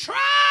we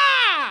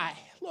try.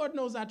 Lord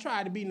knows I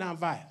try to be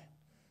nonviolent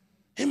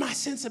in my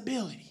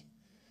sensibility.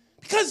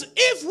 Because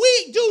if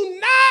we do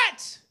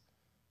not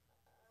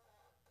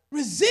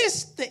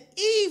resist the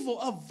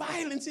evil of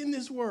violence in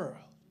this world,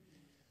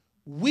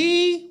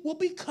 we will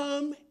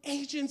become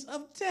agents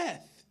of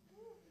death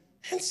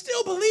and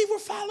still believe we're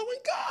following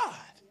God.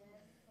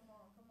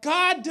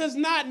 God does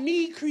not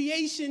need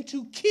creation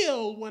to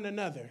kill one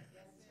another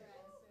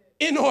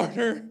in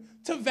order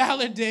to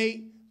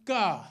validate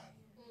God.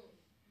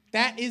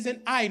 That is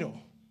an idol.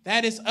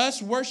 That is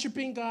us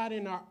worshiping God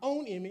in our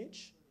own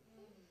image.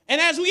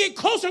 And as we get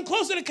closer and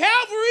closer to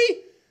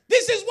Calvary,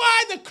 this is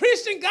why the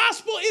Christian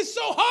gospel is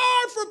so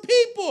hard for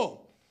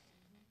people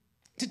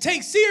to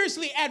take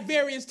seriously at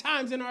various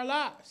times in our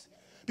lives.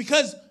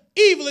 Because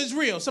evil is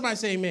real. Somebody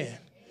say amen.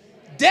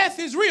 Amen. Death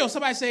is real.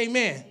 Somebody say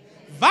amen. Amen.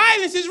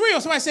 Violence is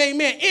real. Somebody say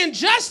amen.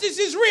 Injustice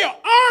is real.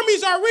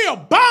 Armies are real.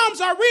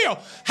 Bombs are real.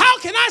 How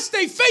can I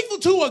stay faithful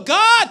to a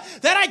God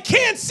that I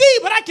can't see,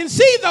 but I can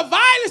see the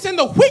violence and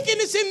the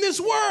wickedness in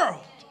this world?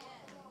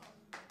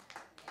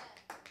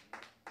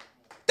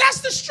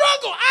 That's the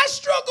struggle. I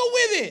struggle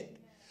with it.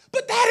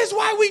 But that is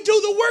why we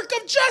do the work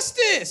of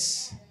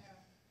justice.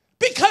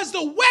 Because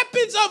the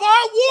weapons of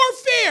our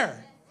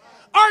warfare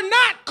are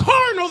not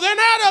carnal. They're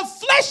not of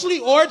fleshly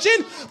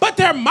origin, but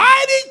they're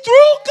mighty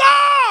through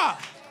God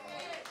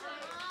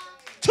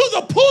to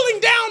the pulling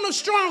down of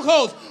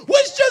strongholds,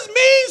 which just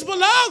means,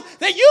 beloved,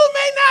 that you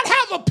may not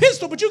have a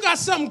pistol, but you got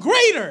something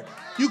greater.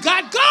 You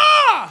got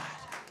God.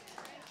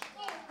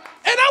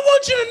 And I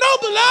want you to know,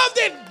 beloved,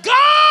 that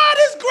God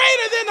is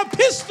greater than a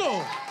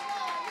pistol.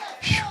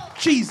 Whew,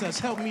 Jesus,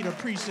 help me to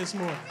preach this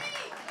morning.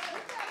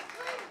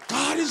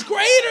 God is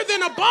greater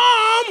than a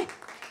bomb.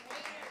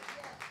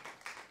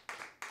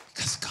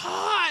 Because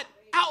God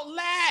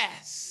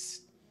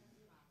outlasts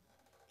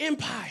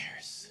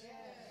empires.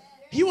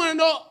 You want to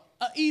know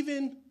an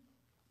even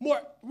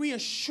more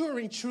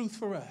reassuring truth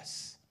for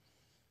us?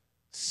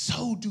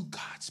 So do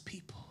God's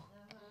people.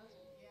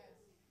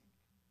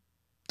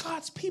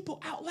 God's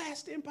people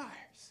outlast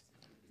empires.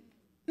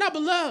 Now,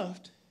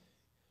 beloved,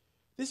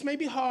 this may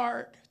be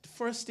hard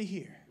for us to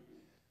hear.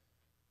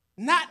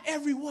 Not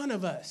every one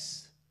of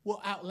us will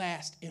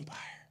outlast empire.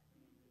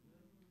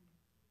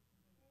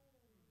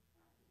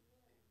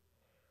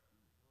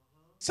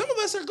 Some of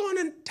us are going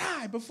to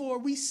die before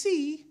we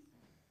see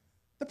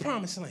the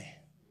promised land.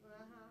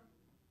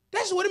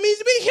 That's what it means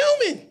to be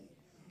human.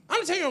 I'm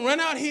not telling you to run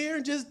out here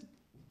and just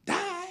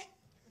die.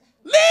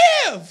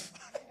 Live.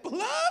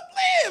 Beloved,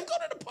 live. Go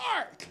to the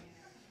park.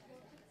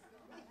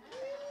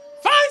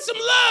 Find some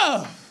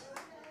love.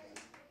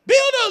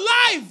 Build a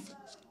life.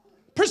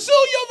 Pursue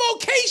your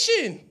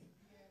vocation.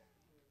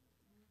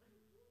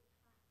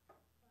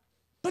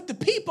 But the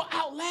people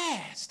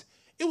outlast.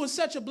 It was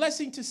such a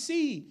blessing to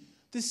see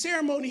the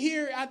ceremony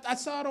here. I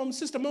saw it on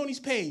Sister Moni's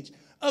page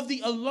of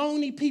the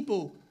Ohlone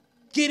people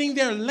getting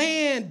their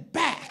land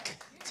back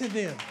to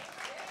them.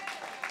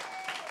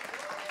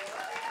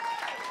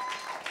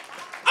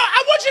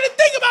 I want you to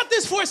think about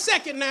this for a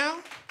second now.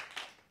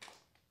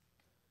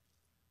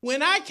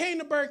 When I came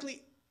to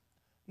Berkeley,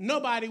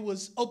 nobody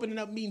was opening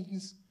up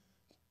meetings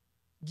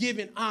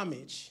giving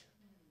homage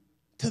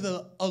to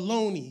the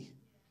Ohlone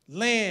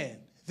land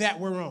that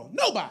we're on.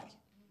 Nobody.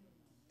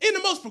 In the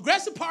most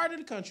progressive part of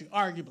the country,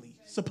 arguably,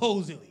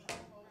 supposedly.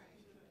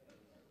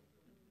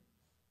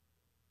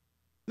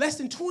 Less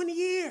than 20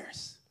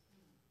 years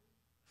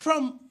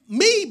from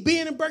me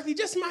being in Berkeley,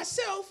 just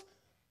myself,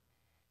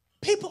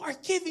 people are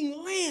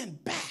giving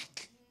land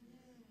back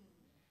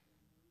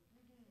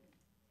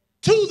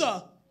to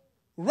the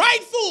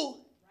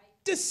rightful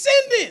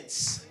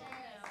descendants.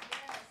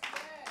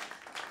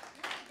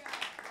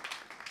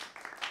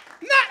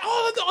 Not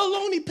all of the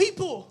Ohlone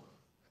people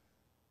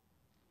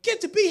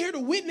get to be here to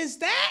witness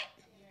that.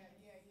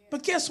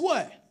 But guess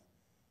what?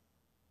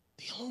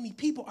 The Ohlone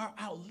people are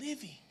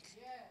outliving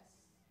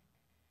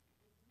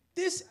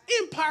this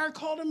empire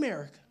called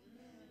America.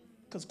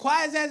 Because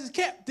quiet as it's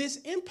kept, this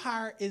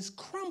empire is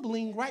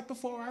crumbling right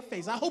before our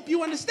face. I hope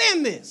you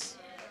understand this.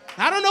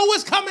 I don't know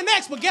what's coming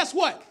next, but guess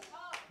what?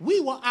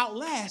 We will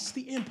outlast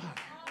the empire.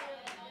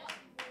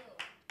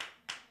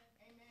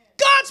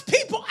 God's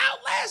people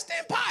outlast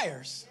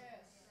empires.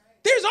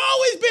 There's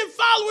always been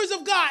followers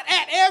of God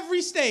at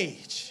every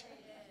stage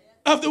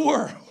of the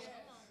world.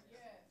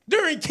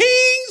 During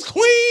kings,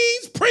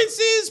 queens,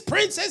 princes,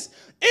 princesses,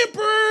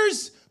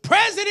 emperors,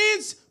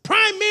 presidents,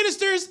 prime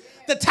ministers,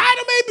 the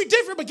title may be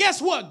different, but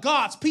guess what?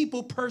 God's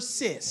people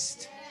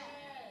persist.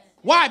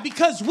 Why?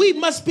 Because we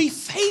must be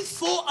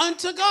faithful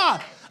unto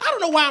God. I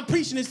don't know why I'm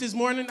preaching this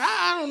morning.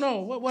 I don't know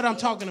what I'm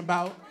talking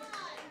about.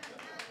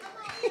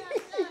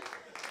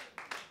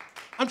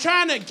 I'm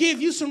trying to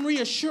give you some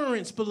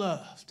reassurance,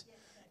 beloved,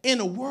 in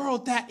a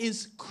world that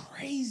is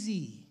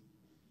crazy,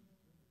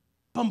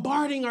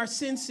 bombarding our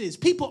senses.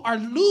 People are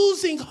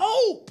losing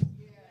hope.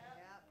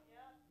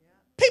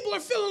 People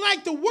are feeling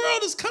like the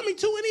world is coming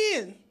to an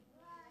end.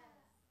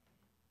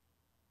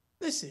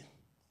 Listen,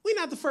 we're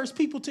not the first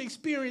people to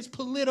experience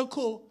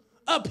political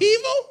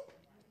upheaval.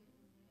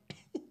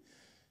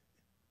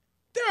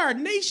 There are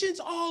nations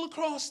all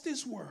across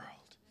this world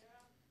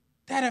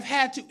that have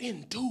had to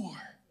endure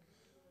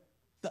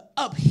the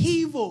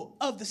upheaval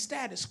of the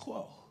status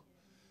quo.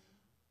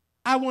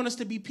 I want us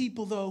to be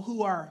people, though,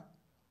 who are,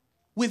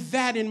 with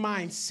that in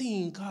mind,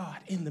 seeing God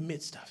in the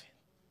midst of it.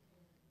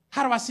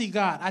 How do I see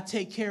God? I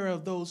take care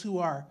of those who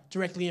are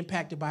directly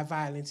impacted by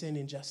violence and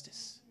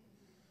injustice.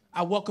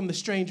 I welcome the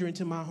stranger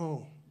into my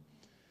home.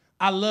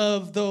 I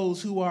love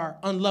those who are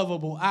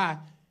unlovable. I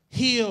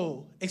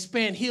heal,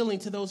 expand healing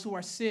to those who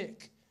are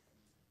sick.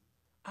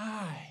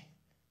 I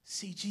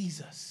see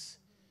Jesus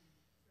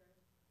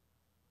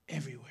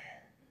everywhere.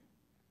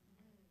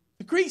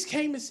 The Greeks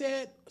came and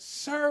said,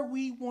 "Sir,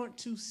 we want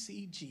to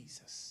see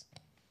Jesus."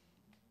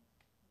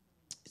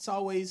 It's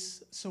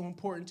always so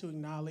important to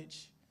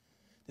acknowledge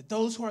that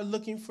those who are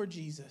looking for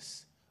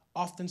Jesus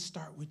often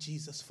start with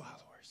Jesus'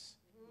 followers.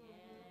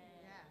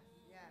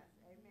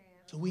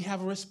 So we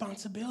have a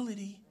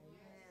responsibility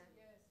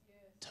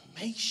to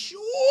make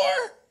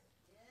sure,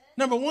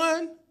 number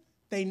one,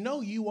 they know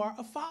you are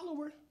a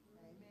follower.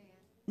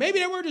 Maybe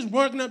they were just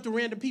walking up to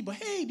random people.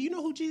 Hey, do you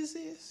know who Jesus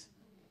is?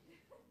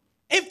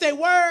 If they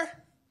were,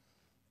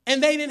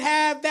 and they didn't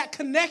have that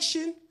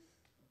connection,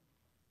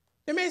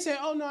 they may say,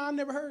 oh, no, I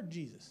never heard of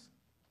Jesus.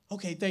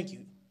 Okay, thank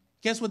you.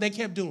 Guess what they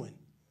kept doing?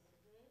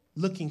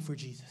 Looking for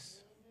Jesus.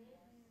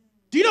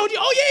 Do you know?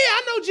 Oh, yeah,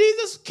 I know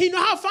Jesus. Can you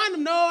know how to find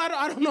him? No,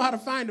 I don't know how to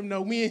find him.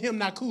 No, me and him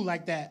not cool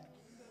like that.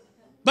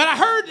 But I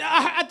heard,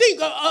 I think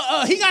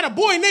he got a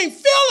boy named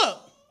Philip.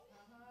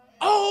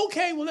 Oh,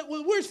 okay.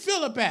 Well, where's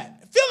Philip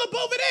at? Philip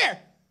over there.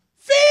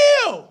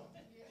 Phil.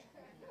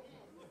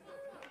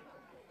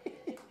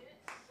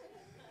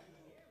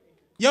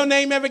 Your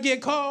name ever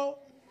get called?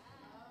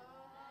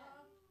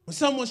 When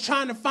someone's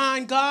trying to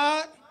find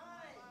God?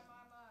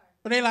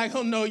 But they like,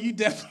 oh, no, you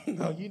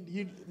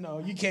definitely, no,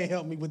 you can't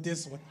help me with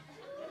this one.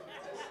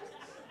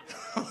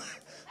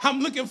 I'm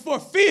looking for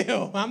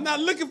Phil. I'm not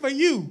looking for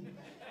you.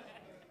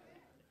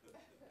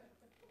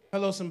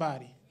 Hello,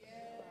 somebody.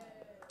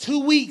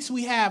 2 weeks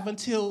we have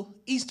until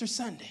Easter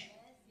Sunday.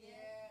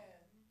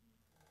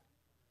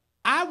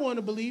 I want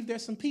to believe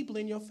there's some people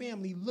in your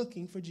family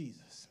looking for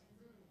Jesus.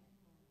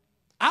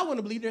 I want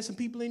to believe there's some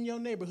people in your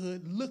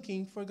neighborhood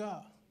looking for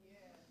God.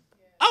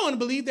 I want to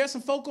believe there's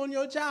some folk on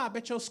your job,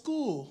 at your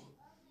school,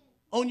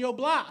 on your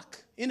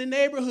block, in the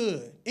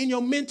neighborhood, in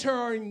your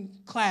mentoring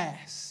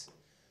class,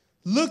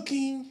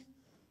 looking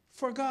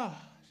for God.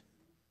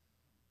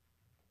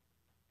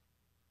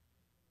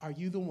 Are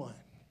you the one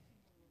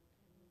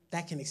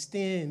that can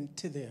extend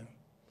to them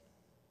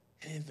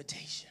an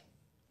invitation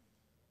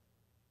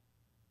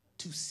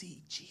to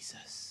see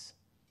Jesus?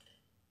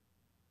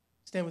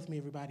 Stand with me,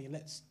 everybody, and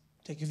let's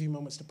take a few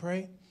moments to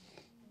pray.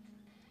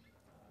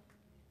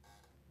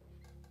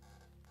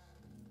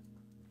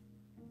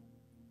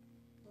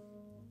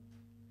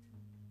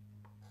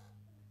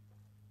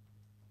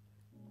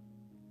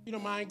 You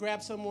don't mind,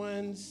 grab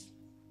someone's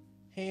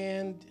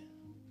hand.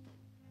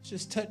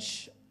 Just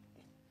touch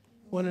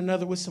one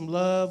another with some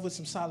love, with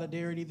some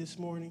solidarity this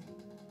morning.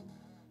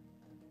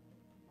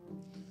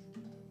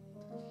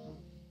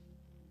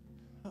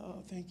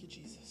 Oh, thank you,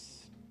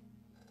 Jesus.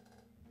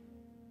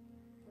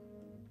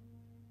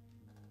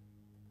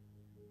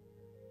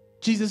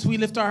 Jesus, we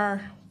lift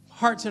our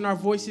hearts and our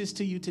voices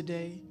to you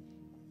today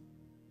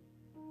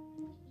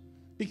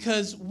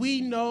because we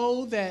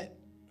know that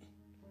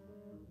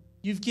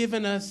you've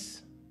given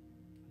us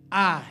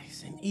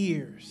eyes and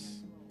ears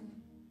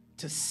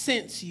to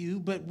sense you,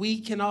 but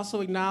we can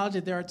also acknowledge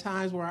that there are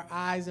times where our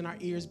eyes and our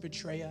ears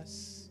betray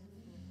us,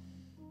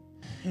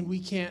 and we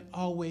can't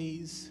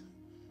always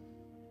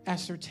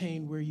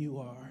ascertain where you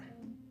are.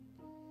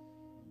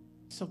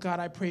 So, God,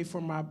 I pray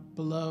for my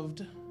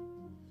beloved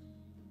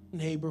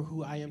neighbor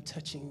who I am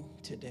touching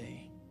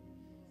today.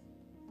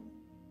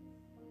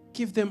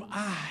 Give them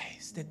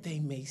eyes that they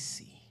may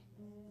see.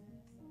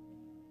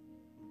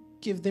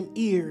 Give them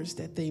ears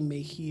that they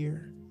may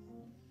hear.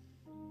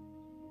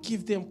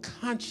 Give them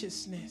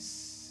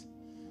consciousness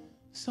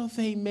so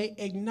they may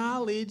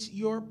acknowledge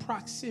your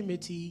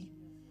proximity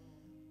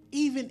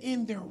even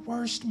in their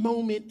worst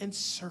moment and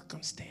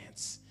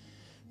circumstance.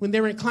 When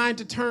they're inclined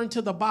to turn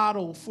to the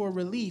bottle for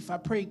relief, I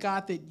pray,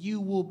 God, that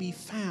you will be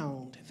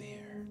found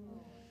there.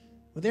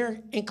 When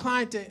they're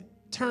inclined to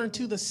turn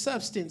to the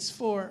substance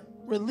for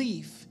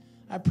relief,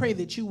 I pray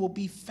that you will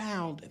be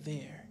found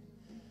there.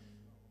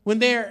 When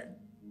they're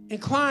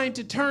inclined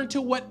to turn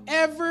to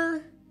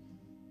whatever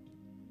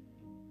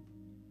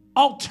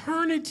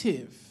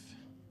alternative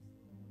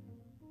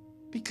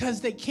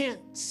because they can't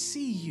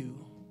see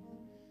you,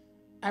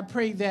 I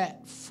pray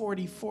that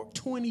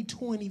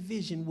 20/20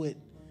 vision would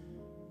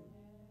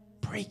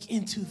break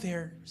into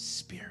their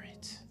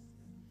spirit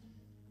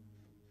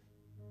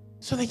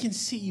so they can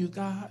see you,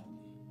 God.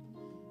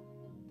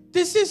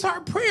 This is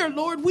our prayer,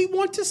 Lord. We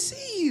want to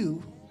see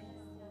you.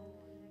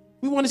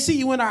 We want to see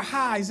you in our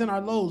highs and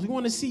our lows. We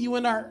want to see you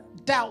in our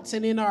doubts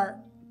and in our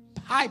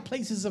high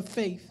places of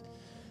faith.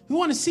 We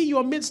want to see you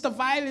amidst the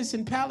violence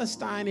in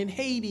Palestine, in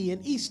Haiti,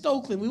 and East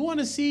Oakland. We want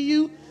to see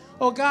you,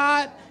 oh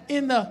God,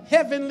 in the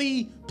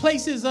heavenly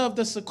places of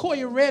the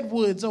Sequoia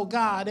Redwoods, oh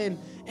God, and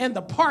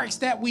the parks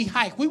that we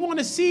hike. We want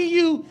to see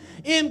you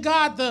in,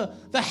 God,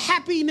 the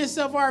happiness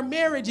of our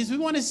marriages. We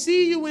want to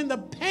see you in the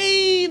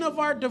pain of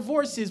our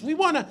divorces. We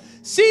want to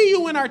see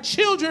you when our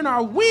children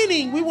are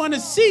winning. We want to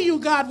see you,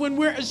 God, when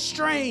we're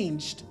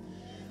estranged.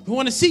 We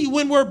want to see you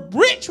when we're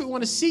rich. We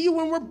want to see you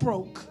when we're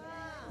broke.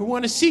 We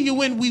want to see you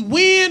when we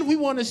win. We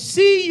want to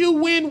see you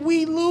when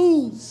we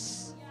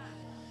lose.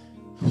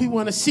 We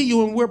want to see you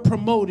when we're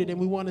promoted, and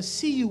we want to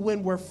see you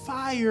when we're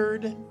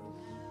fired.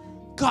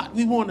 God,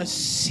 we want to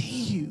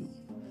see you.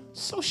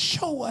 So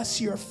show us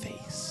your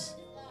face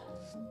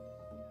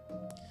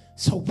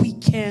so we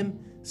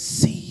can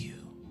see you.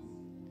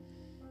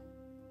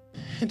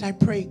 And I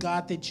pray,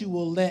 God, that you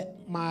will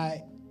let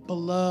my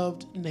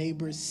beloved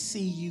neighbors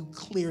see you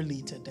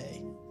clearly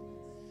today.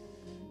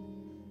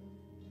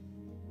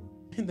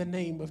 In the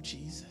name of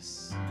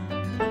Jesus.